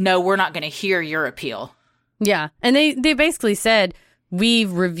 no, we're not going to hear your appeal. Yeah. And they basically said,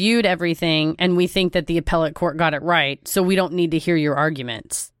 we've reviewed everything and we think that the appellate court got it right. So we don't need to hear your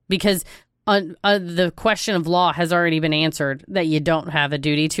arguments because the question of law has already been answered that you don't have a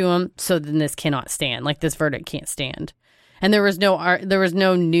duty to them. So then this cannot stand. Like this verdict can't stand. And there was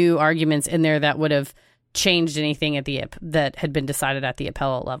no new arguments in there that would have changed anything that had been decided at the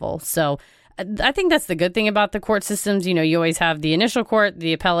appellate level. So I think that's the good thing about the court systems. You always have the initial court,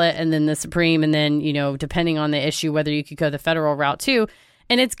 the appellate, and then the Supreme. And then, depending on the issue, whether you could go the federal route too.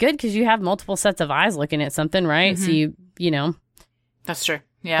 And it's good because you have multiple sets of eyes looking at something, right? So you. That's true.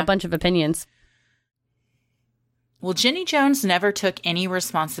 Yeah. A bunch of opinions. Well, Jenny Jones never took any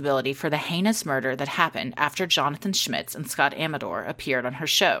responsibility for the heinous murder that happened after Jonathan Schmitz and Scott Amador appeared on her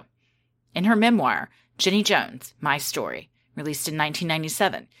show. In her memoir, Jenny Jones, My Story, released in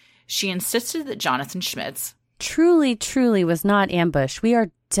 1997, she insisted that Jonathan Schmitz truly was not ambushed. We are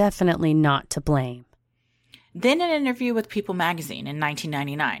definitely not to blame. Then, in an interview with People magazine in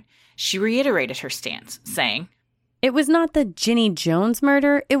 1999, she reiterated her stance, saying, "It was not the Jenny Jones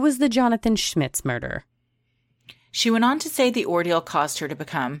murder, it was the Jonathan Schmitz murder." She went on to say the ordeal caused her to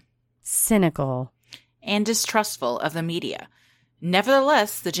become cynical and distrustful of the media.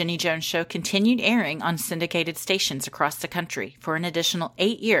 Nevertheless, the Jenny Jones Show continued airing on syndicated stations across the country for an additional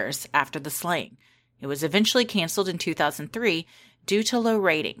 8 years after the slaying. It was eventually canceled in 2003 due to low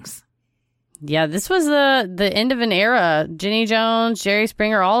ratings. Yeah, this was the end of an era. Jenny Jones, Jerry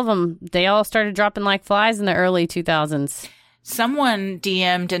Springer, all of them, they all started dropping like flies in the early 2000s. Someone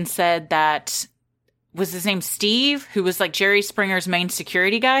DM'd and said that, was his name Steve, who was like Jerry Springer's main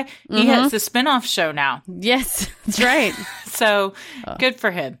security guy? He has the spinoff show now. Yes, that's right. So good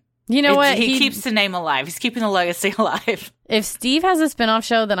for him. You know what? He keeps the name alive. He's keeping the legacy alive. If Steve has a spinoff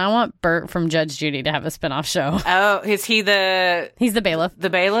show, then I want Bert from Judge Judy to have a spinoff show. Oh, is he He's the bailiff. The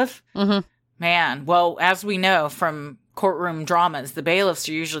bailiff? Mm-hmm. Man, well, as we know from courtroom dramas, the bailiffs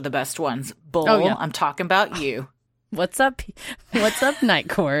are usually the best ones. Bull, oh, yeah. I'm talking about you. What's up? What's up, Night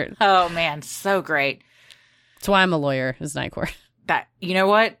Court? Oh, man, so great. That's why I'm a lawyer, is Night Court. That, you know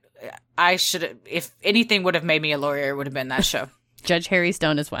what? I should, if anything would have made me a lawyer, it would have been that show. Judge Harry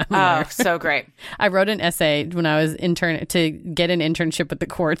Stone is why I'm a lawyer. Oh, so great. I wrote an essay when I was to get an internship with the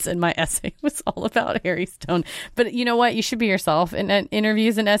courts, and my essay was all about Harry Stone. But you know what? You should be yourself in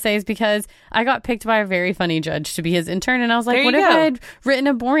interviews and essays, because I got picked by a very funny judge to be his intern, and I was like, what if I had written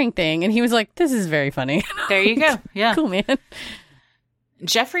a boring thing? And he was like, this is very funny. There you go. Yeah. Cool, man.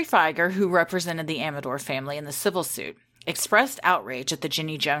 Jeffrey Feiger, who represented the Amador family in the civil suit, expressed outrage at the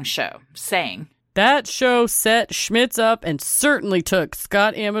Jenny Jones Show, saying, "That show set Schmitz up and certainly took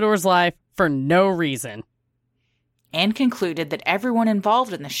Scott Amador's life for no reason." And concluded that everyone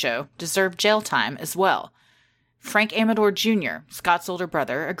involved in the show deserved jail time as well. Frank Amador Jr., Scott's older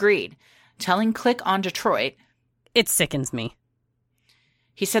brother, agreed, telling Click on Detroit, "It sickens me."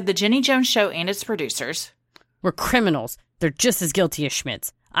 He said the Jenny Jones Show and its producers were criminals. They're just as guilty as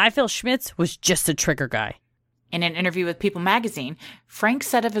Schmitz. I feel Schmitz was just a trigger guy. In an interview with People magazine, Frank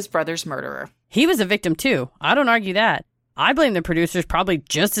said of his brother's murderer, "He was a victim too. I don't argue that. I blame the producers probably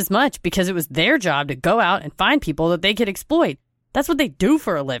just as much, because it was their job to go out and find people that they could exploit. That's what they do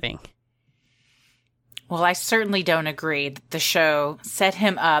for a living." Well, I certainly don't agree that the show set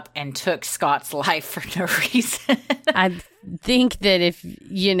him up and took Scott's life for no reason. I think that if,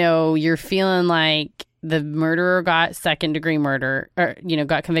 you're feeling like the murderer got second-degree murder, or,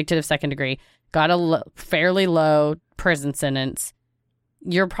 got convicted of second degree, got a fairly low prison sentence,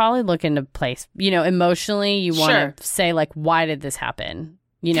 you're probably looking to place, emotionally, you want to say, like, why did this happen?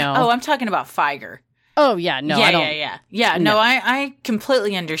 Oh, I'm talking about Feiger. Oh, yeah. No, yeah, I don't. Yeah, no, I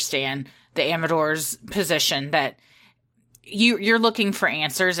completely understand the Amador's position that you're looking for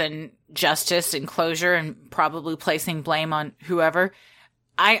answers and justice and closure and probably placing blame on whoever.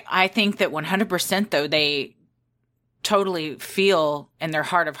 I think that 100%, though, they totally feel in their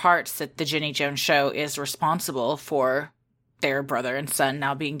heart of hearts that the Jenny Jones Show is responsible for their brother and son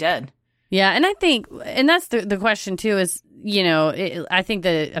now being dead. Yeah, and I think, and that's the question, too, is, I think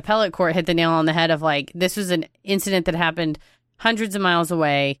the appellate court hit the nail on the head of, like, this was an incident that happened hundreds of miles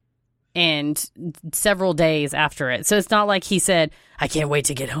away and several days after it. So it's not like he said, "I can't wait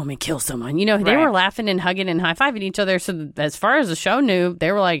to get home and kill someone." They were laughing and hugging and high-fiving each other. So as far as the show knew,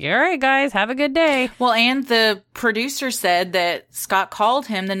 they were like, "All right, guys, have a good day." Well, and the producer said that Scott called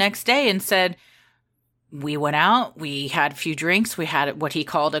him the next day and said, "We went out, we had a few drinks, we had what he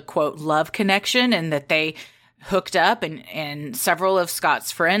called a, quote, love connection," and that they hooked up, and several of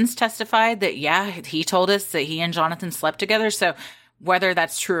Scott's friends testified that, yeah, he told us that he and Jonathan slept together. So whether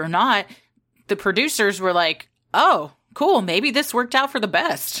that's true or not, the producers were like, "Oh, cool, maybe this worked out for the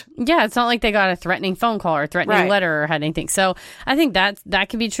best." Yeah, it's not like they got a threatening phone call or a threatening letter or had anything. So I think that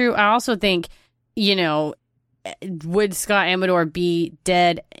could be true. I also think, would Scott Amador be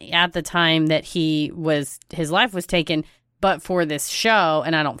dead at the time that his life was taken, but for this show?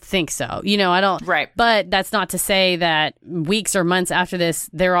 And I don't think so. I don't. Right. But that's not to say that weeks or months after this,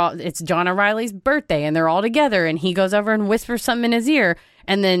 it's John O'Reilly's birthday and they're all together and he goes over and whispers something in his ear.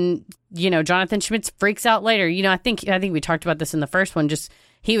 And then, Jonathan Schmitz freaks out later. I think we talked about this in the first one. Just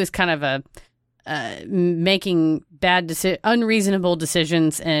he was kind of making unreasonable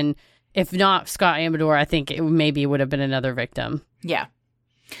decisions. And if not Scott Amador, I think it maybe would have been another victim. Yeah.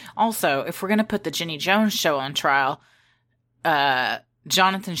 Also, if we're going to put the Jenny Jones show on trial,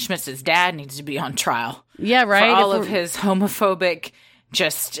 Jonathan Schmitz's dad needs to be on trial. Yeah, right. For all of his homophobic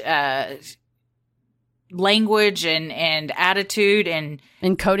language and attitude and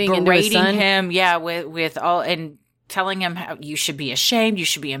coding into his son. Him, with all and telling him how you should be ashamed, you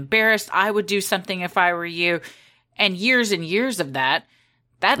should be embarrassed. I would do something if I were you. And years of that.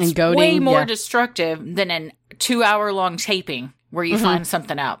 That's goading, way more destructive than a 2-hour-long taping where you find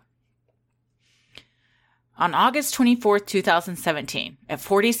something out. On August 24th, 2017, at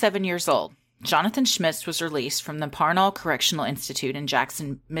 47 years old, Jonathan Schmitz was released from the Parnall Correctional Institute in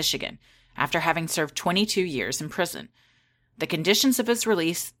Jackson, Michigan, after having served 22 years in prison. The conditions of his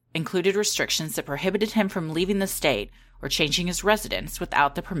release included restrictions that prohibited him from leaving the state or changing his residence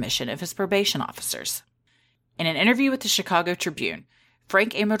without the permission of his probation officers. In an interview with the Chicago Tribune,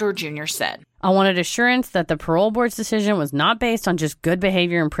 Frank Amador Jr. said, "I wanted assurance that the parole board's decision was not based on just good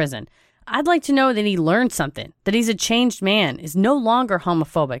behavior in prison. I'd like to know that he learned something, that he's a changed man, is no longer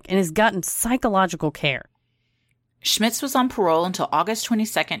homophobic, and has gotten psychological care." Schmitz was on parole until August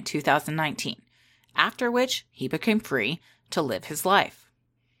 22nd, 2019, after which he became free to live his life.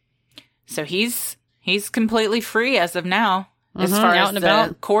 So he's completely free as of now, as far as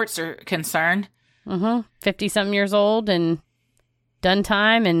the courts are concerned. 50-something years old and done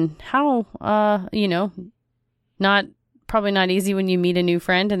time, and how, probably not easy when you meet a new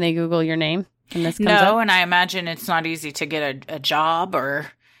friend and they Google your name and this comes up. And I imagine it's not easy to get a job or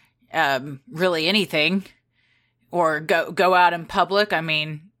really anything, or go out in public. I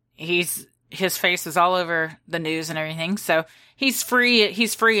mean, his face is all over the news and everything, so he's free.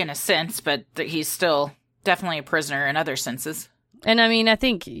 He's free in a sense, but he's still definitely a prisoner in other senses. And I mean, I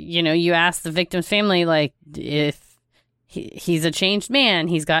think, you ask the victim's family, like, if he's a changed man,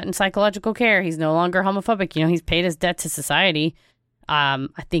 he's gotten psychological care, he's no longer homophobic, he's paid his debt to society. I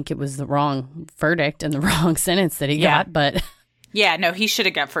think it was the wrong verdict and the wrong sentence that he got, but... Yeah, no, he should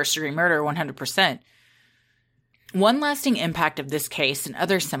have got first-degree murder 100%. One lasting impact of this case and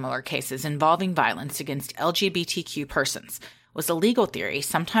other similar cases involving violence against LGBTQ persons was a legal theory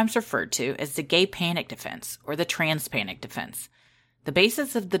sometimes referred to as the gay panic defense or the trans panic defense. The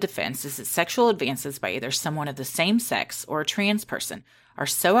basis of the defense is that sexual advances by either someone of the same sex or a trans person are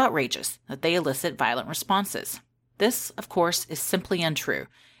so outrageous that they elicit violent responses. This, of course, is simply untrue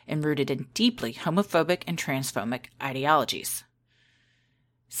and rooted in deeply homophobic and transphobic ideologies.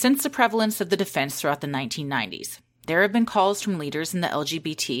 Since the prevalence of the defense throughout the 1990s, there have been calls from leaders in the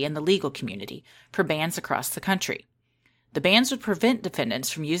LGBT and the legal community for bans across the country. The bans would prevent defendants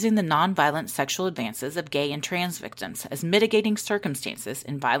from using the nonviolent sexual advances of gay and trans victims as mitigating circumstances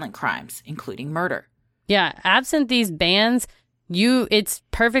in violent crimes, including murder. Yeah, absent these bans, it's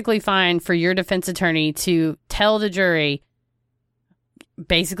perfectly fine for your defense attorney to tell the jury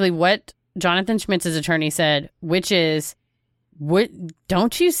basically what Jonathan Schmitz's attorney said, which is,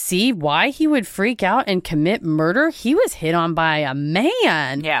 don't you see why he would freak out and commit murder? He was hit on by a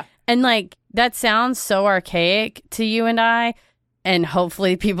man. Yeah. And that sounds so archaic to you and I, and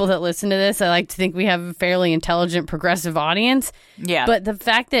hopefully people that listen to this, I like to think we have a fairly intelligent, progressive audience. Yeah. But the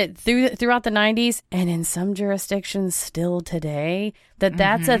fact that throughout the 90s, and in some jurisdictions still today,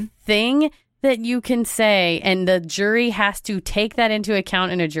 that's a thing that you can say, and the jury has to take that into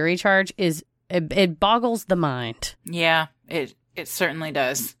account in a jury charge, it boggles the mind. Yeah, it certainly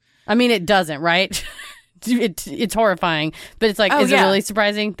does. I mean, it doesn't, right? It's horrifying, but it's like, is it really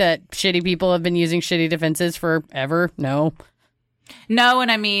surprising that shitty people have been using shitty defenses forever? No,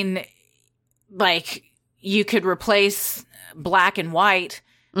 and I mean, like, you could replace black and white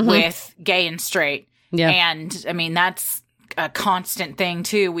with gay and straight. Yeah. And I mean, that's a constant thing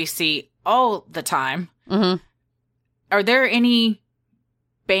too. We see all the time. Are there any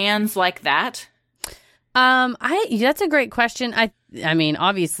bans like that? That's a great question. I mean,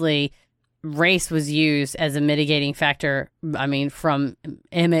 obviously, race was used as a mitigating factor. I mean, from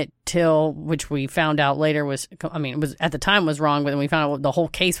Emmett Till, which we found out later was at the time was wrong, but then we found out the whole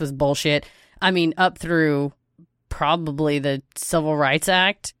case was bullshit. I mean, up through probably the Civil Rights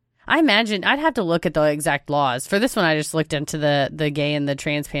Act. I imagine I'd have to look at the exact laws. For this one, I just looked into the gay and the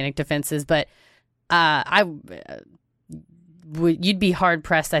trans panic defenses, but you'd be hard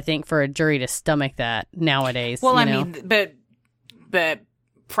pressed, I think, for a jury to stomach that nowadays. Well, mean, but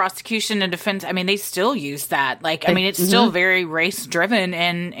prosecution and defense, I mean, they still use that. Like, I mean, it's still very race driven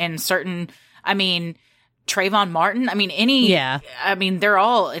in certain, I mean, Trayvon Martin, I mean, I mean, they're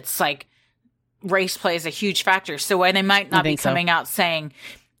all, it's like race plays a huge factor. So why they might not be coming out saying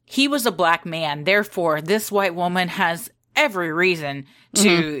he was a black man, therefore this white woman has every reason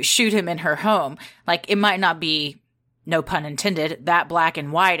to shoot him in her home. Like, it might not be no pun intended, that black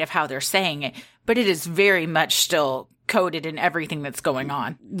and white of how they're saying it, but it is very much still coded in everything that's going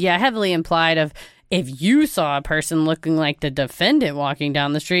on. Yeah, heavily implied of, if you saw a person looking like the defendant walking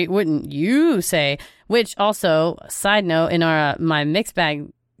down the street, wouldn't you say? Which also, side note, in our my mixed bag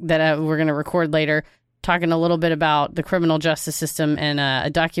that we're going to record later, talking a little bit about the criminal justice system and a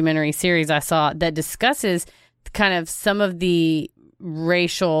documentary series I saw that discusses kind of some of the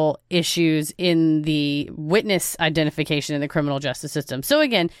racial issues in the witness identification in the criminal justice system. So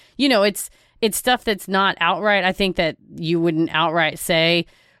again, it's stuff that's not outright. I think that you wouldn't outright say,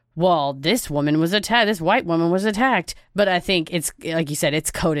 well, this woman was attacked, this white woman was attacked. But I think it's, like you said, it's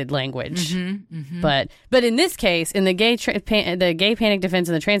coded language. Mm-hmm, mm-hmm. But in this case, in the gay panic defense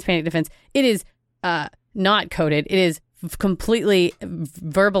and the trans panic defense, it is not coded. It is completely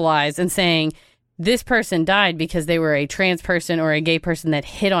verbalized and saying this person died because they were a trans person or a gay person that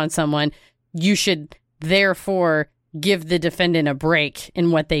hit on someone. You should therefore give the defendant a break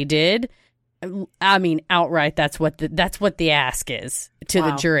in what they did. I mean, outright, that's what the ask is to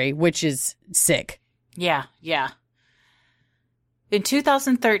the jury, which is sick. Yeah, yeah. In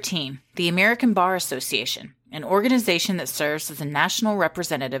 2013, the American Bar Association, an organization that serves as a national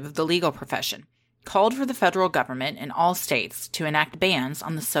representative of the legal profession, called for the federal government in all states to enact bans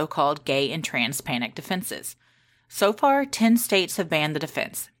on the so-called gay and trans panic defenses. So far, 10 states have banned the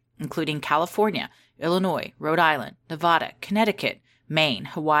defense, including California, Illinois, Rhode Island, Nevada, Connecticut, Maine,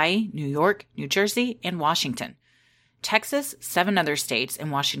 Hawaii, New York, New Jersey, and Washington. Texas, 7 other states,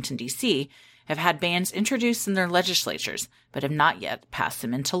 and Washington, D.C. have had bans introduced in their legislatures, but have not yet passed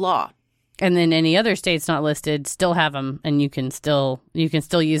them into law. And then any other states not listed still have them, and you can still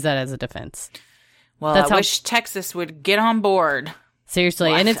use that as a defense. Well, I wish Texas would get on board.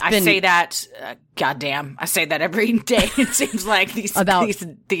 Seriously, well, and I say that, goddamn, I say that every day. It seems like these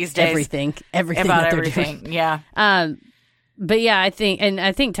days. Everything about everything. Yeah. But yeah, I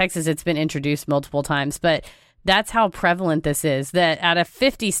think Texas, it's been introduced multiple times, but that's how prevalent this is, that out of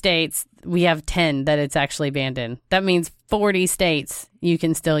 50 states, we have 10 that it's actually banned in. That means 40 states, you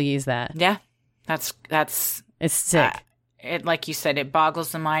can still use that. Yeah. It's sick. Like you said, it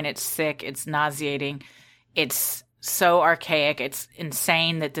boggles the mind. It's sick. It's nauseating. It's so archaic. It's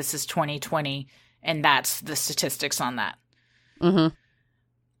insane that this is 2020, and that's the statistics on that. Mm-hmm.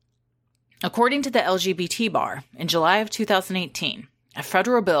 According to the LGBT Bar, in July of 2018, a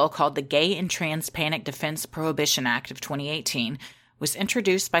federal bill called the Gay and Trans Panic Defense Prohibition Act of 2018 was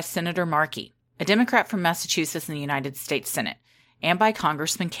introduced by Senator Markey, a Democrat from Massachusetts in the United States Senate, and by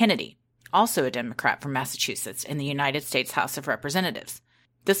Congressman Kennedy, also a Democrat from Massachusetts in the United States House of Representatives.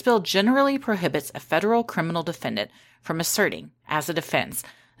 This bill generally prohibits a federal criminal defendant from asserting, as a defense,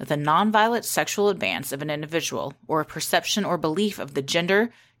 that the nonviolent sexual advance of an individual or a perception or belief of the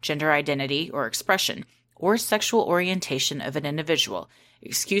gender identity or expression, or sexual orientation of an individual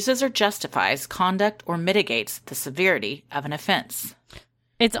excuses or justifies conduct or mitigates the severity of an offense.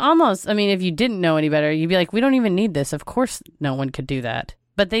 It's almost, if you didn't know any better, you'd be like, we don't even need this. Of course no one could do that.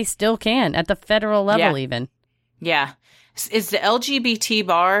 But they still can, at the federal level even. Yeah. Is the LGBT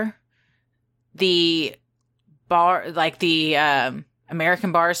bar the bar, like the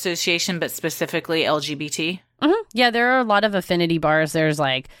American Bar Association, but specifically LGBT? Mm-hmm. Yeah, there are a lot of affinity bars. There's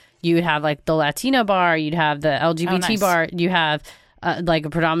you'd have the Latino bar, you'd have the LGBT bar, you have a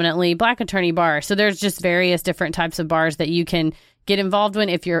predominantly Black attorney bar. So there's just various different types of bars that you can get involved with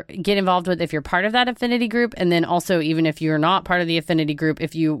if you're part of that affinity group, and then also even if you're not part of the affinity group,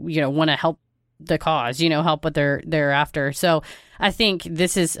 if you want to help the cause, help what they're after. So I think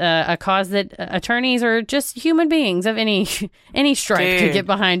this is a cause that attorneys or just human beings of any stripe could get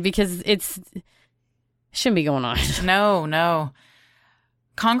behind, because it's shouldn't be going on. No.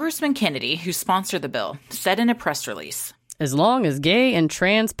 Congressman Kennedy, who sponsored the bill, said in a press release, "As long as gay and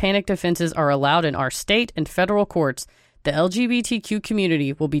trans panic defenses are allowed in our state and federal courts, the LGBTQ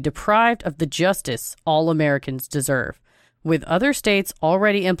community will be deprived of the justice all Americans deserve. With other states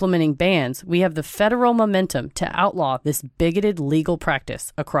already implementing bans, we have the federal momentum to outlaw this bigoted legal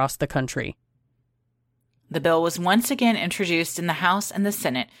practice across the country." The bill was once again introduced in the House and the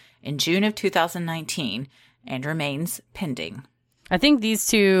Senate in June of 2019 and remains pending. I think these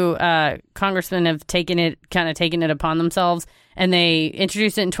two congressmen have taken it upon themselves, and they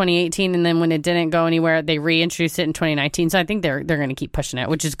introduced it in 2018, and then when it didn't go anywhere, they reintroduced it in 2019. So I think they're going to keep pushing it,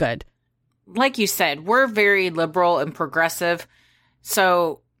 which is good. Like you said, we're very liberal and progressive,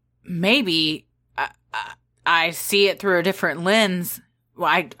 so maybe I see it through a different lens. Well,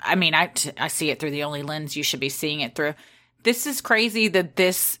 I see it through the only lens you should be seeing it through. This is crazy that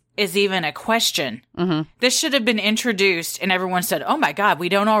this is even a question. Mm-hmm. This should have been introduced, and everyone said, "Oh my God, we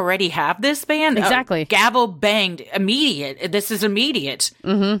don't already have this ban." Exactly. Gavel banged. Immediate. This is immediate.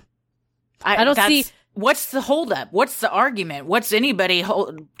 Mm-hmm. I don't see. What's the holdup? What's the argument? What's anybody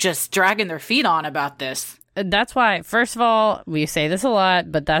just dragging their feet on about this? That's why, first of all, we say this a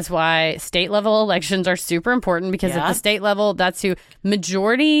lot, but that's why state level elections are super important, because at the state level, that's who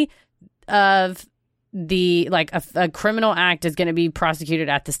majority of the, like, a criminal act is going to be prosecuted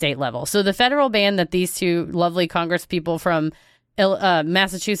at the state level. So the federal ban that these two lovely Congress people from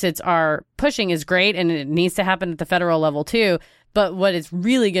Massachusetts are pushing is great, and it needs to happen at the federal level too. But what is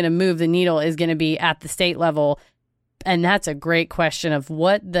really going to move the needle is going to be at the state level. And that's a great question of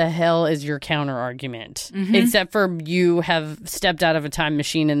what the hell is your counter argument? Mm-hmm. Except for you have stepped out of a time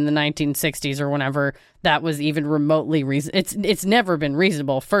machine in the 1960s or whenever that was even remotely reasonable. It's never been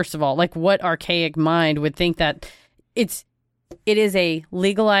reasonable, first of all. Like, what archaic mind would think that it is a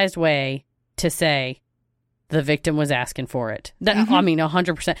legalized way to say the victim was asking for it? That, Mm-hmm. I mean,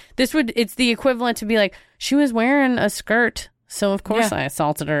 100%. It's the equivalent to be like, she was wearing a skirt, so of course I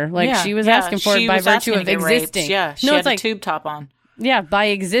assaulted her. Like, she was asking for it by virtue of existing. Yeah, she had a tube top on. Yeah, by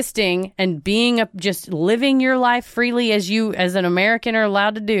existing and being just living your life freely as you, as an American, are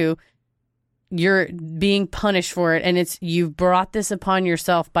allowed to do. You're being punished for it, and you've brought this upon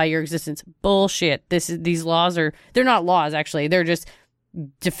yourself by your existence. Bullshit. These laws they're not laws, actually. They're just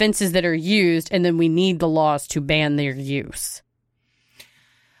defenses that are used, and then we need the laws to ban their use.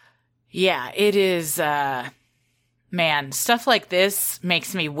 Yeah, it is. Man, stuff like this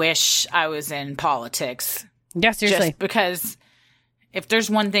makes me wish I was in politics. Yeah, seriously. Just because if there's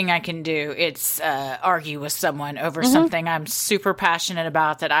one thing I can do, it's argue with someone over something I'm super passionate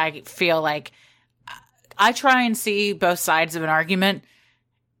about, that I feel like I try and see both sides of an argument.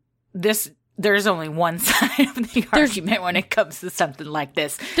 There's only one side of the argument when it comes to something like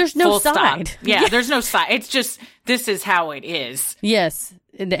this. There's no Full side. Stop. Yeah, there's no side. It's just, this is how it is. Yes.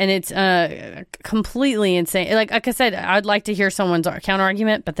 And it's completely insane. Like I said, I'd like to hear someone's counter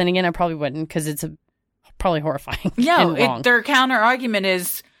argument, but then again, I probably wouldn't, because it's probably horrifying. No, their counter argument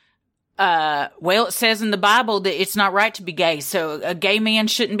is, well, it says in the Bible that it's not right to be gay, so a gay man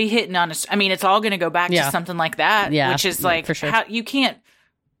shouldn't be hitting on us. I mean, it's all going to go back to something like that, which is like, for sure. How, you can't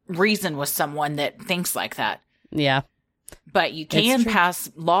reason with someone that thinks like that. Yeah. But you can pass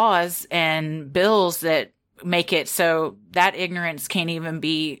laws and bills that make it so that ignorance can't even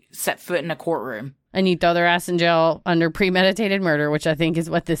be set foot in a courtroom. And you throw their ass in jail under premeditated murder, which I think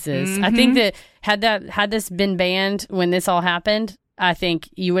is what this is. Mm-hmm. I think that had this been banned when this all happened, I think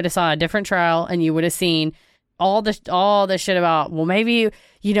you would have saw a different trial, and you would have seen all the shit about, well, maybe,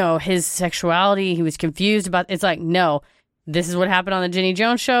 his sexuality, he was confused about. It's like, no, this is what happened on the Jenny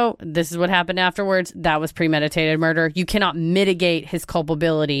Jones show. This is what happened afterwards. That was premeditated murder. You cannot mitigate his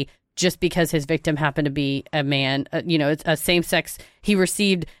culpability just because his victim happened to be a man. It's a same-sex. He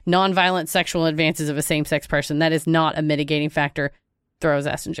received nonviolent sexual advances of a same-sex person. That is not a mitigating factor. Throw his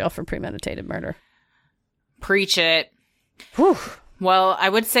ass in jail for premeditated murder. Preach it. Whew. Well, I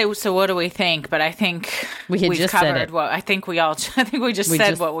would say, so what do we think? But I think we've just covered said it. what I think we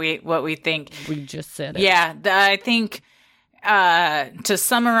said what we think. We just said it. Yeah, I think to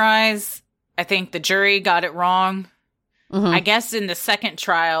summarize, I think the jury got it wrong. Mm-hmm. I guess in the second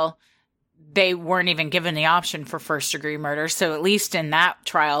trial, they weren't even given the option for first-degree murder. So at least in that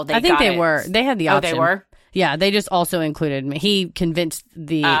trial, I think they were. They had the option. Oh, they were? Yeah, they just also included me. He convinced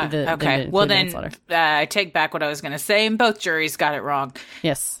the okay. Well, then I take back what I was going to say, and both juries got it wrong.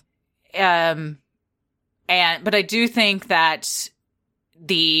 Yes. But I do think that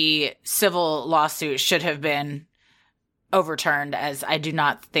the civil lawsuit should have been overturned, as I do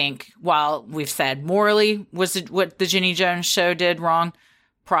not think, while we've said morally was what the Jenny Jones show did wrong,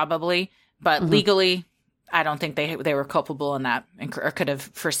 probably, but legally, I don't think they were culpable in that, or could have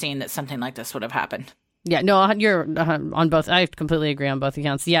foreseen that something like this would have happened. Yeah, no, you're on both. I completely agree on both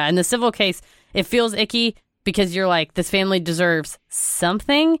accounts. Yeah, in the civil case, it feels icky because you're like, this family deserves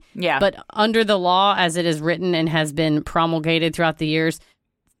something. Yeah. But under the law, as it is written and has been promulgated throughout the years,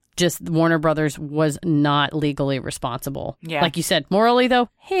 just Warner Brothers was not legally responsible. Yeah. Like you said, morally, though,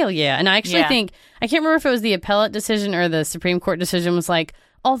 hell yeah. And I actually think, I can't remember if it was the appellate decision or the Supreme Court decision, was like,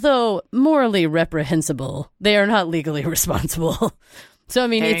 although morally reprehensible, they are not legally responsible. So, I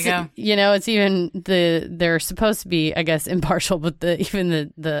mean, it's even they're supposed to be, I guess, impartial, but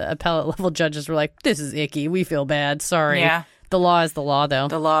even the appellate level judges were like, this is icky. We feel bad. Sorry. Yeah. The law is the law, though.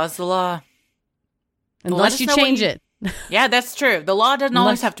 The law is the law. Unless you change it. Yeah, that's true. The law doesn't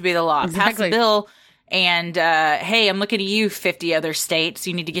always have to be the law. Exactly. Pass a bill and, hey, I'm looking at you, 50 other states.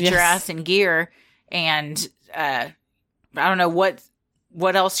 You need to get your ass in gear. And I don't know what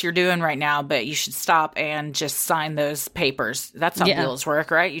what else you're doing right now, but you should stop and just sign those papers. That's how wills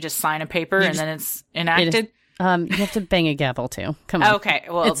work, right? You just sign a paper then it's enacted. You have to bang a gavel too. Come on. Okay,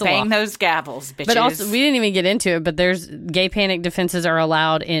 well, bang those gavels, bitches. But also, we didn't even get into it, but there's gay panic defenses are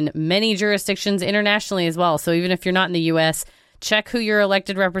allowed in many jurisdictions internationally as well. So even if you're not in the U.S., check who your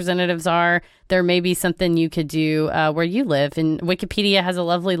elected representatives are. There may be something you could do where you live. And Wikipedia has a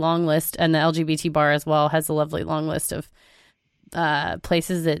lovely long list, and the LGBT bar as well has a lovely long list of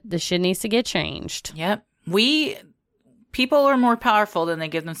places that the shit needs to get changed. Yep. People are more powerful than they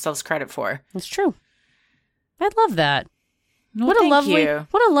give themselves credit for. It's true. I love that. Well, what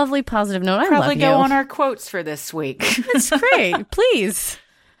a lovely positive note. Probably I love you. go on our quotes for this week. That's great. Please.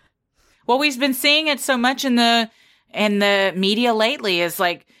 Well, we've been seeing it so much in the media lately is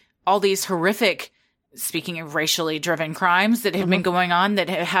like all these horrific, speaking of racially driven crimes that have been going on that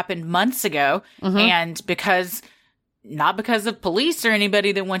have happened months ago. And not because of police or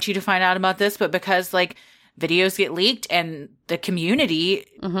anybody that wants you to find out about this, but because like videos get leaked and the community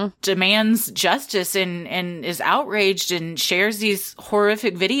demands justice and is outraged and shares these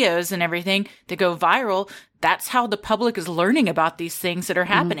horrific videos and everything that go viral. That's how the public is learning about these things that are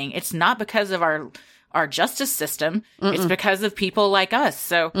happening. It's not because of our justice system. It's because of people like us.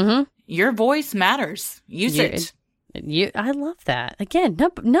 So your voice matters. Use it. I love that. Again,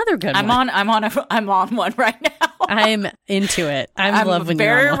 another good one. I'm on one right now. I'm into it. I'm loving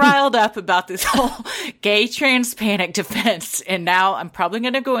very riled up about this whole gay trans panic defense. And now I'm probably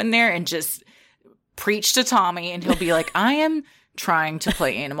going to go in there and just preach to Tommy and he'll be like, I am trying to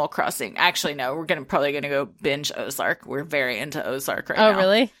play Animal Crossing. Actually, no, we're probably going to go binge Ozark. We're very into Ozark right now. Oh,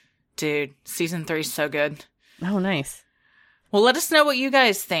 really? Dude, season 3 is so good. Oh, nice. Well, let us know what you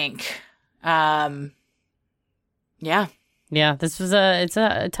guys think. Yeah, this was it's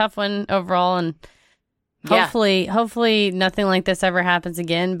a tough one overall, and hopefully nothing like this ever happens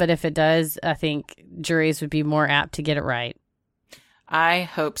again. But if it does, I think juries would be more apt to get it right. I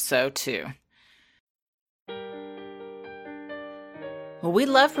hope so too. Well, we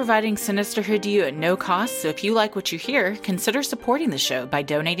love providing Sinisterhood to you at no cost, so if you like what you hear, consider supporting the show by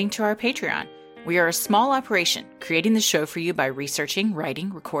donating to our Patreon. We are a small operation, creating the show for you by researching,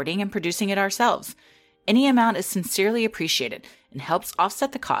 writing, recording, and producing it ourselves. Any amount is sincerely appreciated and helps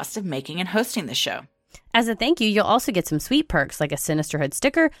offset the cost of making and hosting the show. As a thank you, you'll also get some sweet perks like a Sinisterhood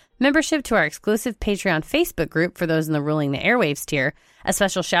sticker, membership to our exclusive Patreon Facebook group for those in the Ruling the Airwaves tier, a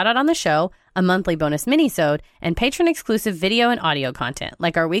special shout-out on the show, a monthly bonus mini-sode, and patron-exclusive video and audio content,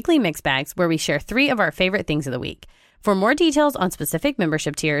 like our weekly mix bags where we share 3 of our favorite things of the week. For more details on specific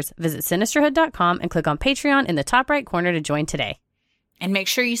membership tiers, visit Sinisterhood.com and click on Patreon in the top right corner to join today. And make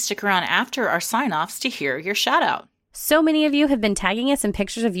sure you stick around after our sign-offs to hear your shout-out. So many of you have been tagging us in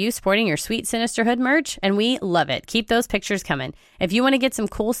pictures of you sporting your sweet Sinisterhood merch, and we love it. Keep those pictures coming. If you want to get some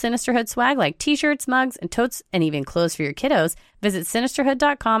cool Sinisterhood swag like t-shirts, mugs, and totes, and even clothes for your kiddos, visit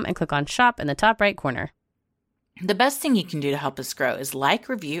Sinisterhood.com and click on Shop in the top right corner. The best thing you can do to help us grow is like,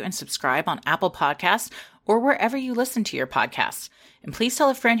 review, and subscribe on Apple Podcasts or wherever you listen to your podcasts. And please tell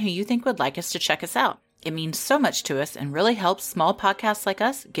a friend who you think would like us to check us out. It means so much to us and really helps small podcasts like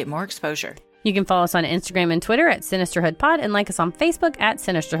us get more exposure. You can follow us on Instagram and Twitter at SinisterhoodPod and like us on Facebook at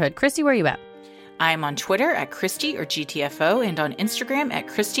Sinisterhood. Christy, where are you at? I am on Twitter at Christy or GTFO and on Instagram at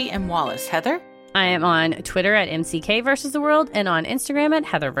Christy M. Wallace. Heather? I am on Twitter at MCK versus the world and on Instagram at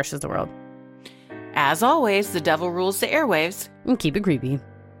Heather versus the world. As always, the devil rules the airwaves. And keep it creepy.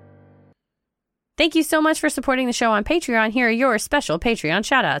 Thank you so much for supporting the show on Patreon. Here are your special Patreon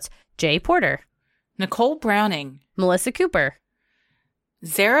shoutouts. Jay Porter. Nicole Browning. Melissa Cooper.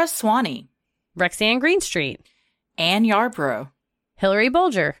 Zara Swanee. Rexanne Greenstreet. Ann Yarbrough. Hillary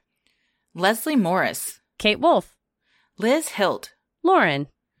Bolger. Leslie Morris. Kate Wolf. Liz Hilt. Lauren.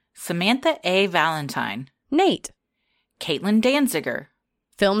 Samantha A. Valentine. Nate. Caitlin Danziger.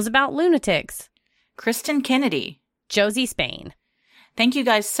 Films About Lunatics. Kristen Kennedy. Josie Spain. Thank you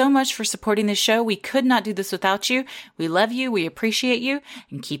guys so much for supporting the show. We could not do this without you. We love you. We appreciate you.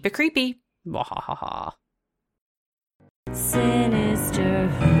 And keep it creepy. Wahahaha.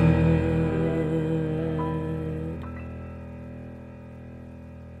 Sinisterhood.